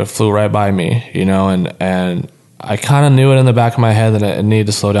 Like it flew right by me, you know, and I kind of knew it in the back of my head that I needed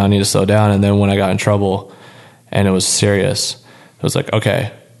to slow down. And then when I got in trouble and it was serious, it was like,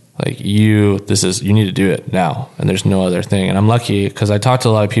 okay, Like you need to do it now, and there's no other thing. And I'm lucky because I talked to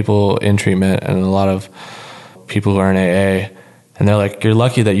a lot of people in treatment and a lot of people who are in AA, and they're like, you're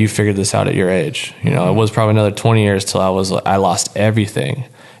lucky that you figured this out at your age. You know, it was probably another 20 years till I lost everything.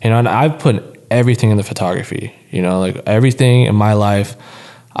 You know, and I've put everything in the photography, you know, like everything in my life.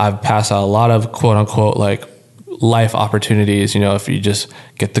 I've passed out a lot of quote unquote like life opportunities, you know, if you just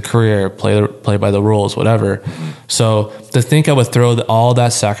get the career, play by the rules, whatever. Mm-hmm. So to think I would throw all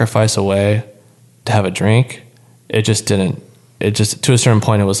that sacrifice away to have a drink, it just didn't. It just, to a certain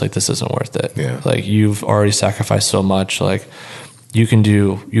point, it was like, this isn't worth it. Yeah. Like you've already sacrificed so much. Like you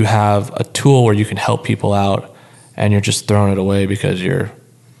have a tool where you can help people out, and you're just throwing it away because you're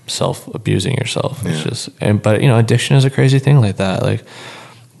self-abusing yourself. Yeah. It's just, but you know, addiction is a crazy thing like that. Like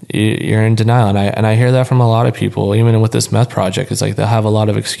you're in denial. And I hear that from a lot of people, even with this meth project. It's like they have a lot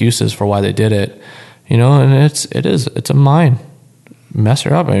of excuses for why they did it, you know, and it's a mind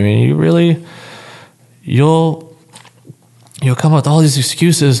messer up. I mean, you'll come up with all these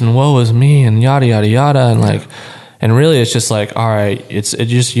excuses and woe is me and yada, yada, yada. And like, and really it's just like, all right, you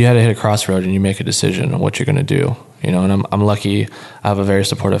had to hit a crossroad and you make a decision on what you're going to do, you know, and I'm lucky. I have a very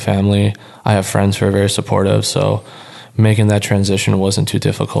supportive family. I have friends who are very supportive. So making that transition wasn't too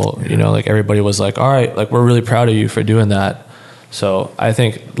difficult. You know, like everybody was like, all right, like we're really proud of you for doing that. So I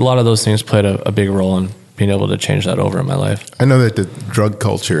think a lot of those things played a big role in being able to change that over in my life. I know that the drug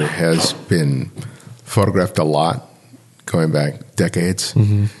culture has been photographed a lot going back decades.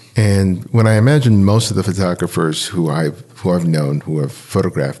 Mm-hmm. And when I imagine most of the photographers who I've known who have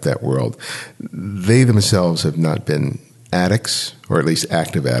photographed that world, they themselves have not been addicts, or at least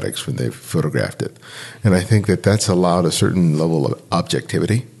active addicts, when they've photographed it. And I think that that's allowed a certain level of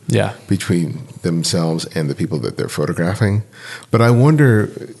objectivity between themselves and the people that they're photographing. But I wonder,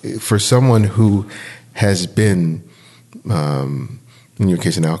 for someone who has been, in your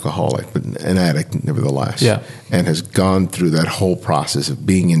case, an alcoholic, but an addict nevertheless, and has gone through that whole process of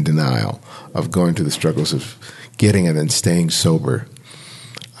being in denial, of going through the struggles of getting it and staying sober,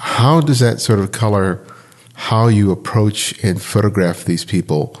 how does that sort of color how you approach and photograph these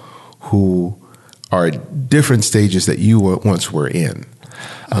people who are at different stages that you once were in?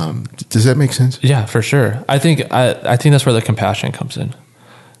 Does that make sense? Yeah, for sure. I think that's where the compassion comes in.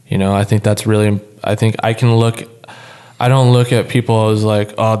 You know, I think that's really, I think I don't look at people as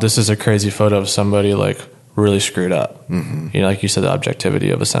like, oh, this is a crazy photo of somebody like really screwed up. Mm-hmm. You know, like you said, the objectivity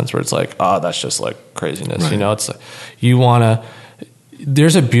of a sense where it's like, oh, that's just like craziness. Right. You know, it's like,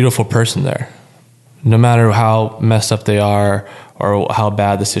 there's a beautiful person there. No matter how messed up they are or how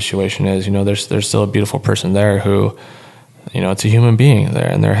bad the situation is, you know, there's still a beautiful person there who, you know, it's a human being there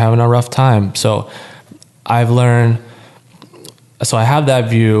and they're having a rough time. So I have that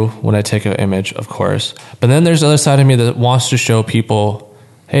view when I take an image, of course, but then there's the other side of me that wants to show people,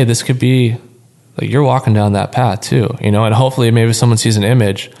 hey, this could be like, you're walking down that path too, you know, and hopefully maybe someone sees an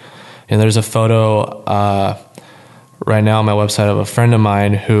image, and there's a photo, right now on my website of a friend of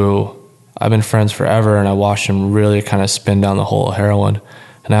mine who I've been friends forever, and I watched him really kind of spin down the whole heroin.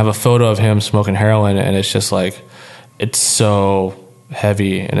 And I have a photo of him smoking heroin, and it's just like, it's so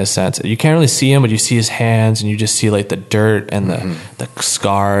heavy in a sense. You can't really see him, but you see his hands, and you just see like the dirt and the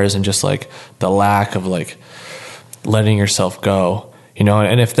scars and just like the lack of like letting yourself go, you know.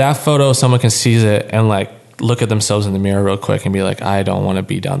 And if that photo, someone can seize it and like look at themselves in the mirror real quick and be like, I don't want to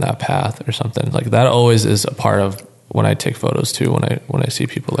be down that path or something, like that always is a part of when I take photos too, when I see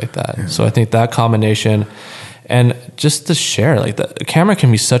people like that. Yeah. So I think that combination, and just to share, like the camera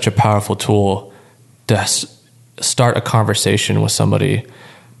can be such a powerful tool to start a conversation with somebody,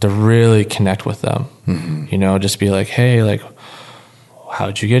 to really connect with them. Mm-hmm. You know, just be like, hey, like,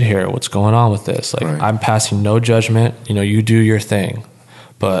 how'd you get here? What's going on with this? Like, right. I'm passing no judgment. You know, you do your thing,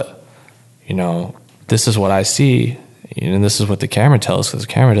 but you know, this is what I see, and this is what the camera tells, because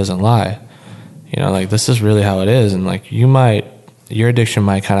the camera doesn't lie. You know, like, this is really how it is. And like, your addiction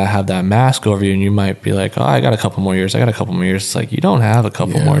might kind of have that mask over you, and you might be like, oh, I got a couple more years. It's like, you don't have a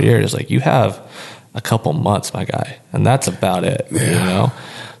couple more years. Like, you have a couple months, my guy. And that's about it, you know?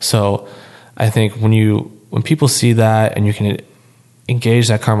 So I think when people see that and you can engage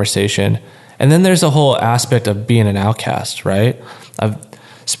that conversation, and then there's a whole aspect of being an outcast, right?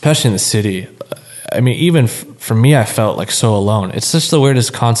 Especially in the city. I mean, even for me, I felt like so alone. It's just the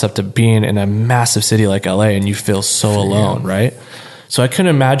weirdest concept of being in a massive city like LA and you feel so alone, right? So I couldn't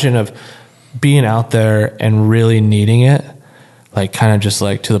imagine of being out there and really needing it, like kind of just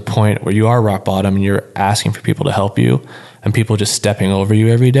like to the point where you are rock bottom and you're asking for people to help you and people just stepping over you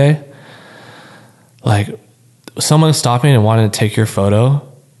every day. Like, someone stopping and wanting to take your photo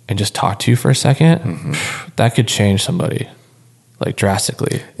and just talk to you for a second, that could change somebody. like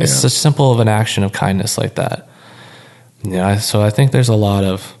drastically. It's such simple of an action of kindness like that. Yeah. So I think there's a lot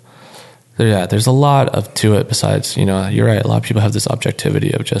of to it besides, you know, you're right. A lot of people have this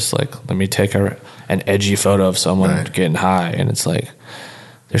objectivity of just like, let me take an edgy photo of someone getting high. And it's like,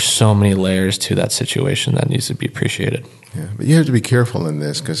 there's so many layers to that situation that needs to be appreciated. Yeah, but you have to be careful in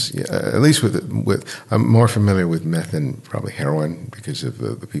this because at least with I'm more familiar with meth than probably heroin because of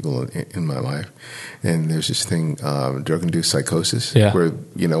the people in my life. And there's this thing, drug-induced psychosis,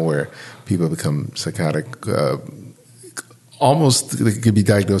 where people become psychotic. Almost they could be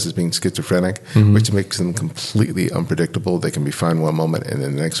diagnosed as being schizophrenic, which makes them completely unpredictable. They can be fine one moment, and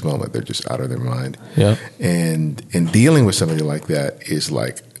then the next moment they're just out of their mind. Yeah, and dealing with somebody like that is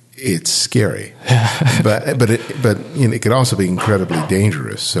like it's scary, but you know, it could also be incredibly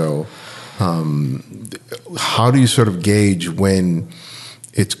dangerous. So, how do you sort of gauge when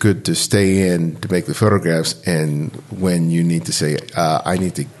it's good to stay in to make the photographs, and when you need to say, I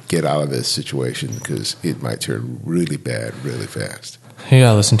need to get out of this situation because it might turn really bad really fast? You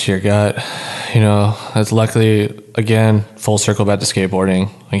gotta listen to your gut. You know, it's luckily, again, full circle back to skateboarding.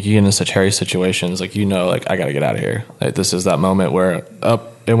 Like, you get in such hairy situations, like, you know, like, I gotta get out of here. Like, this is that moment where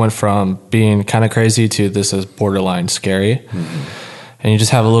it went from being kind of crazy to this is borderline scary. And you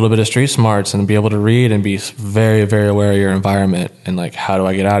just have a little bit of street smarts and be able to read and be very, very aware of your environment and like, how do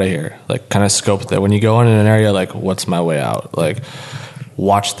I get out of here? Like, kind of scope that when you go in an area, like, what's my way out? Like,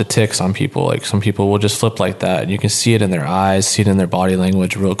 watch the tics on people. Like, some people will just flip like that, and you can see it in their eyes, see it in their body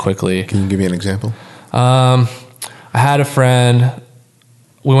language real quickly. Can you give me an example? I had a friend.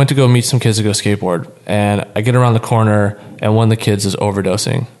 We went to go meet some kids to go skateboard, and I get around the corner, and one of the kids is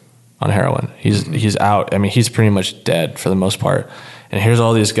overdosing on heroin. He's out. I mean, he's pretty much dead for the most part. And here's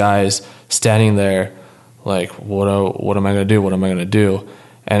all these guys standing there, like, what am I going to do? What am I going to do?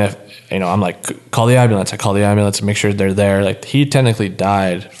 And if, you know, I'm like, call the ambulance. I call the ambulance and make sure they're there. Like, he technically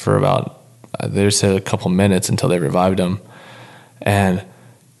died for about, they said a couple minutes until they revived him. And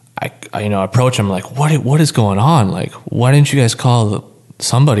I you know, approach him like, what is going on? Like, why didn't you guys call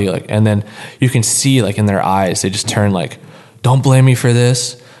somebody? Like, and then you can see, like, in their eyes, they just turn like, don't blame me for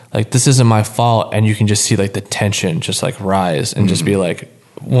this. Like, this isn't my fault. And you can just see, like, the tension just, like, rise and just be, like,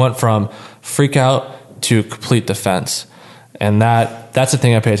 went from freak out to complete defense. And that's the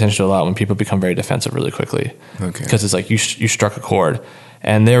thing I pay attention to a lot when people become very defensive really quickly. Okay. Because it's like you struck a chord.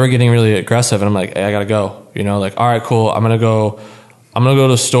 And they were getting really aggressive. And I'm like, hey, I got to go. You know, like, all right, cool. I'm going to go to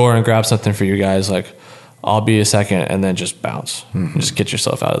the store and grab something for you guys. Like, I'll be a second, and then just bounce. Just get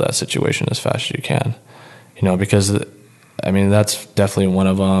yourself out of that situation as fast as you can. You know, because I mean, that's definitely one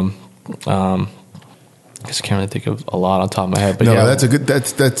of them. I just can't really think of a lot on top of my head. But no,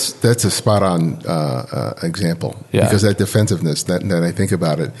 that's a spot on example. Yeah. Because that defensiveness, that I think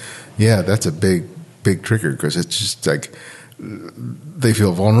about it, that's a big trigger, because it's just like they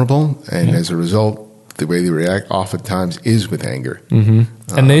feel vulnerable, and as a result, the way they react oftentimes is with anger.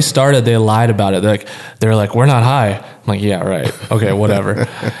 And they lied about it. They're like, we're not high. I'm like, yeah, right. Okay, whatever.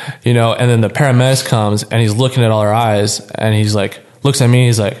 You know, and then the paramedic comes, and he's looking at all our eyes, and he's like, looks at me,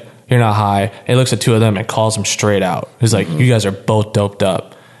 he's like, you're not high. And he looks at two of them and calls them straight out. He's like, you guys are both doped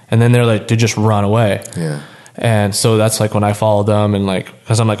up. And then they're like, they just run away. Yeah. And so that's like when I followed them, and like,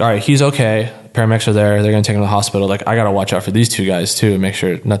 because I'm like, all right, he's okay. Paramedics are there. They're going to take him to the hospital. Like, I got to watch out for these two guys too, and make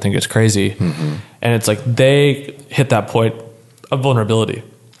sure nothing gets crazy. And it's like, they hit that point of vulnerability.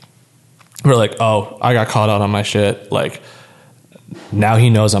 We're like, oh, I got caught out on my shit. Like, now he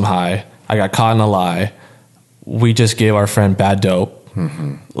knows I'm high. I got caught in a lie. We just gave our friend bad dope.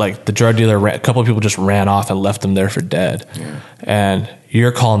 Like, the drug dealer, a couple of people just ran off and left them there for dead. And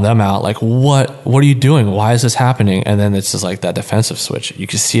you're calling them out, like, what are you doing? Why is this happening? And then it's just like that defensive switch. You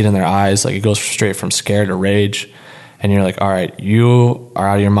can see it in their eyes. Like, it goes straight from scare to rage. And you're like, all right, you are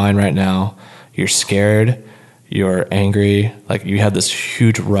out of your mind right now. You're scared. You're angry. Like, you had this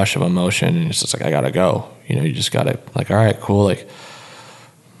huge rush of emotion, and it's just like, I gotta go. You know, you just gotta, like, all right, cool. Like,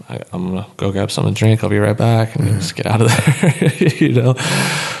 I'm gonna go grab something to drink. I'll be right back, and just get out of there. You know.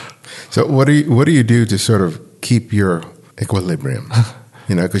 So what do you do to sort of keep your equilibrium?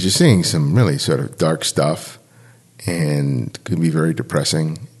 You know, because you're seeing some really sort of dark stuff, and can be very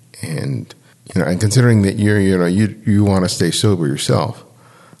depressing. And you know, and considering that you want to stay sober yourself,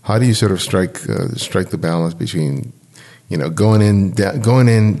 how do you sort of strike the balance between, you know, going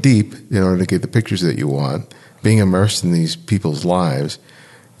in deep in order to get the pictures that you want, being immersed in these people's lives,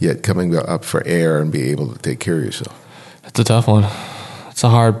 yet coming up for air and be able to take care of yourself? It's a tough one. It's a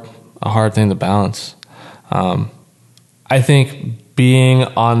hard thing to balance. I think being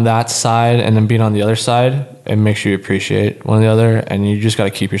on that side and then being on the other side, it makes you appreciate one or the other, and you just got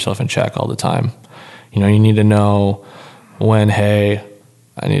to keep yourself in check all the time. You know, you need to know when, hey,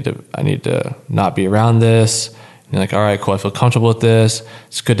 I need to not be around this. And you're like, all right, cool. I feel comfortable with this.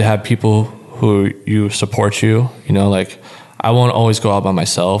 It's good to have people who you support you. You know, like I won't always go out by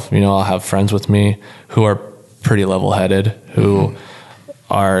myself. You know, I'll have friends with me who are pretty level-headed, who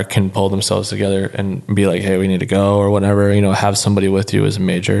can pull themselves together and be like, hey, we need to go or whatever. You know, have somebody with you is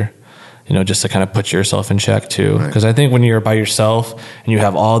major. You know, just to kind of put yourself in check too. Because I think when you're by yourself and you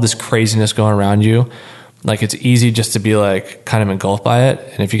have all this craziness going around you, like it's easy just to be like kind of engulfed by it.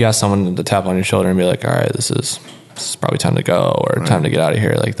 And if you got someone to tap on your shoulder and be like, all right, this is probably time to go or time to get out of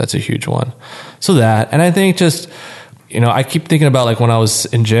here, like that's a huge one. So that, and I think just, you know, I keep thinking about like when I was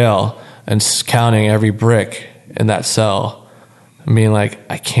in jail and counting every brick in that cell and being like,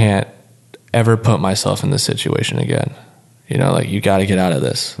 I can't ever put myself in this situation again. You know, like you got to get out of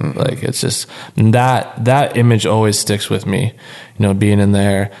this. Like it's just that image always sticks with me, you know, being in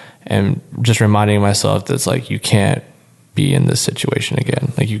there and just reminding myself that it's like, you can't be in this situation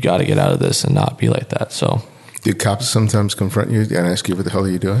again. Like you got to get out of this and not be like that. So do cops sometimes confront you and ask you what the hell are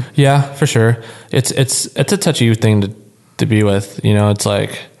you doing? Yeah, for sure. It's a touchy thing to be with, you know, it's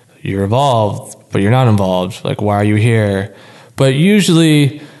like you're involved, but you're not involved. Like, why are you here? But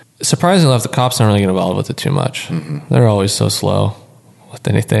usually, surprisingly enough, the cops don't really get involved with it too much. They're always so slow with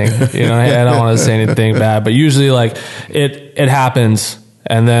anything. You know, I don't want to say anything bad, but usually like it happens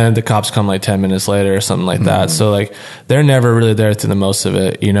and then the cops come like 10 minutes later or something like that. So like they're never really there through the most of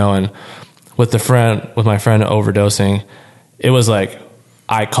it, you know. And with my friend overdosing, it was like,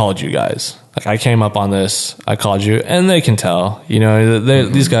 I called you guys. Like I came up on this, I called you, and they can tell, you know,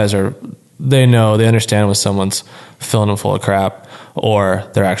 these guys they understand when someone's filling them full of crap or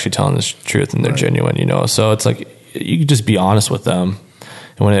they're actually telling the truth and they're genuine, you know. So it's like, you can just be honest with them.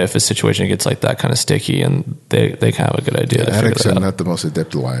 And if a situation gets like that kind of sticky, and they kind of have a good idea. Yeah, addicts are not the most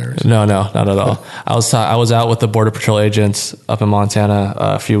adept liars. No, not at all. I was out with the Border Patrol agents up in Montana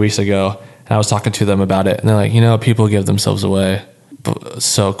a few weeks ago, and I was talking to them about it, and they're like, you know, people give themselves away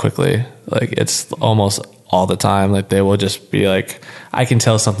so quickly. Like it's almost all the time. Like they will just be like, I can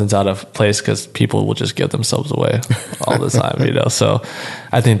tell something's out of place because people will just give themselves away all the time, you know? So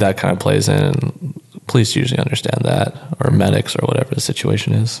I think that kind of plays in, and police usually understand that, or medics or whatever the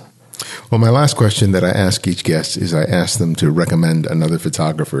situation is. Well, my last question that I ask each guest is I ask them to recommend another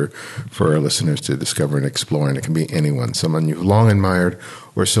photographer for our listeners to discover and explore. And it can be anyone, someone you've long admired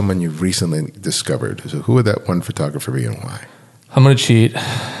or someone you've recently discovered. So who would that one photographer be and why? I'm going to cheat.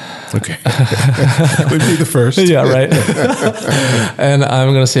 Okay. Would be the first. Yeah, right. And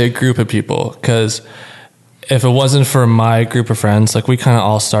I'm going to say a group of people, because if it wasn't for my group of friends, like we kind of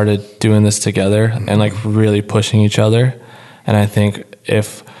all started doing this together and like really pushing each other. And I think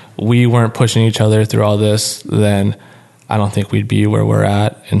if we weren't pushing each other through all this, then I don't think we'd be where we're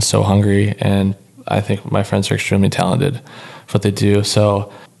at and so hungry. And I think my friends are extremely talented for what they do.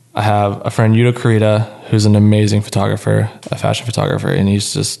 So I have a friend, Yuto Kurita, who's an amazing photographer, a fashion photographer, and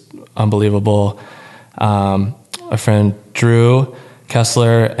he's just unbelievable. A friend, Drew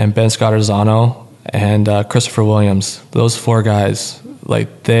Kessler, and Ben Scotterzano, and Christopher Williams. Those four guys,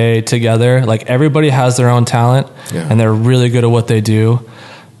 like they together, like everybody has their own talent, and they're really good at what they do.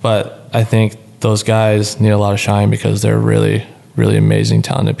 But I think those guys need a lot of shine because they're really, really amazing,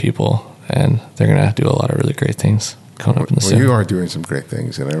 talented people, and they're going to do a lot of really great things coming up in the scene. Well, you are doing some great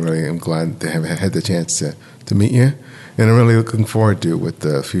things, and I really am glad to have had the chance to meet you. And I'm really looking forward to what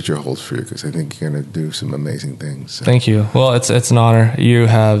the future holds for you, because I think you're going to do some amazing things. So. Thank you. Well, it's an honor.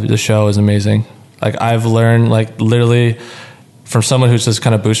 The show is amazing. Like I've learned, like literally from someone who's just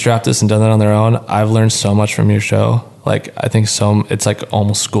kind of bootstrapped this and done that on their own, I've learned so much from your show. Like I think it's like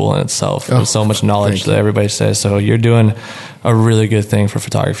almost school in itself. There's so much knowledge that everybody says. So you're doing a really good thing for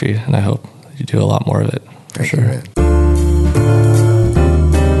photography, and I hope you do a lot more of it. For sure. Man.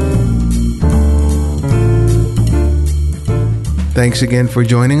 Thanks again for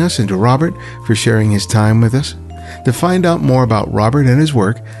joining us, and to Robert for sharing his time with us. To find out more about Robert and his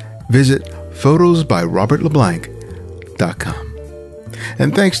work, visit photosbyrobertleblanc.com.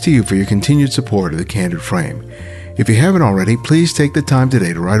 And thanks to you for your continued support of The Candid Frame. If you haven't already, please take the time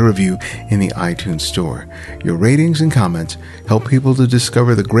today to write a review in the iTunes Store. Your ratings and comments help people to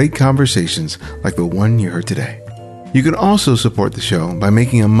discover the great conversations like the one you heard today. You can also support the show by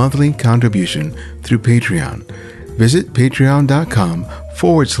making a monthly contribution through Patreon. Visit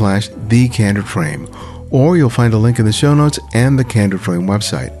patreon.com/The Candid Frame, or you'll find a link in the show notes and the Candid Frame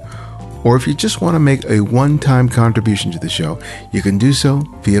website. Or if you just want to make a one-time contribution to the show, you can do so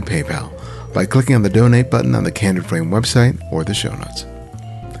via PayPal by clicking on the donate button on the Candid Frame website or the show notes.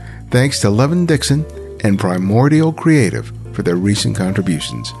 Thanks to Levin Dixon and Primordial Creative for their recent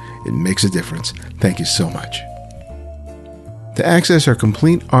contributions. It makes a difference. Thank you so much. To access our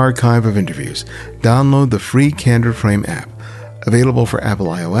complete archive of interviews, download the free Candid Frame app, available for Apple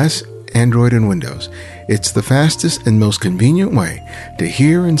iOS, Android, and Windows. It's the fastest and most convenient way to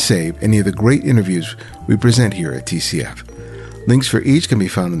hear and save any of the great interviews we present here at TCF. Links for each can be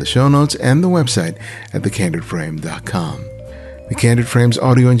found in the show notes and the website at thecandidframe.com. The Candid Frame's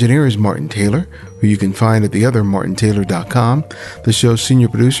audio engineer is Martin Taylor, who you can find at theothermartintaylor.com. The show's senior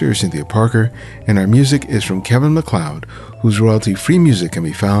producer is Cynthia Parker, and our music is from Kevin MacLeod, whose royalty-free music can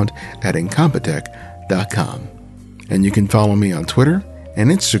be found at incompetech.com. And you can follow me on Twitter and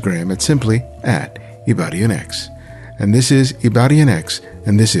Instagram at simply @IbadianX. And this is IbadianX,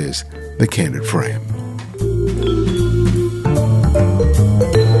 and this is The Candid Frame.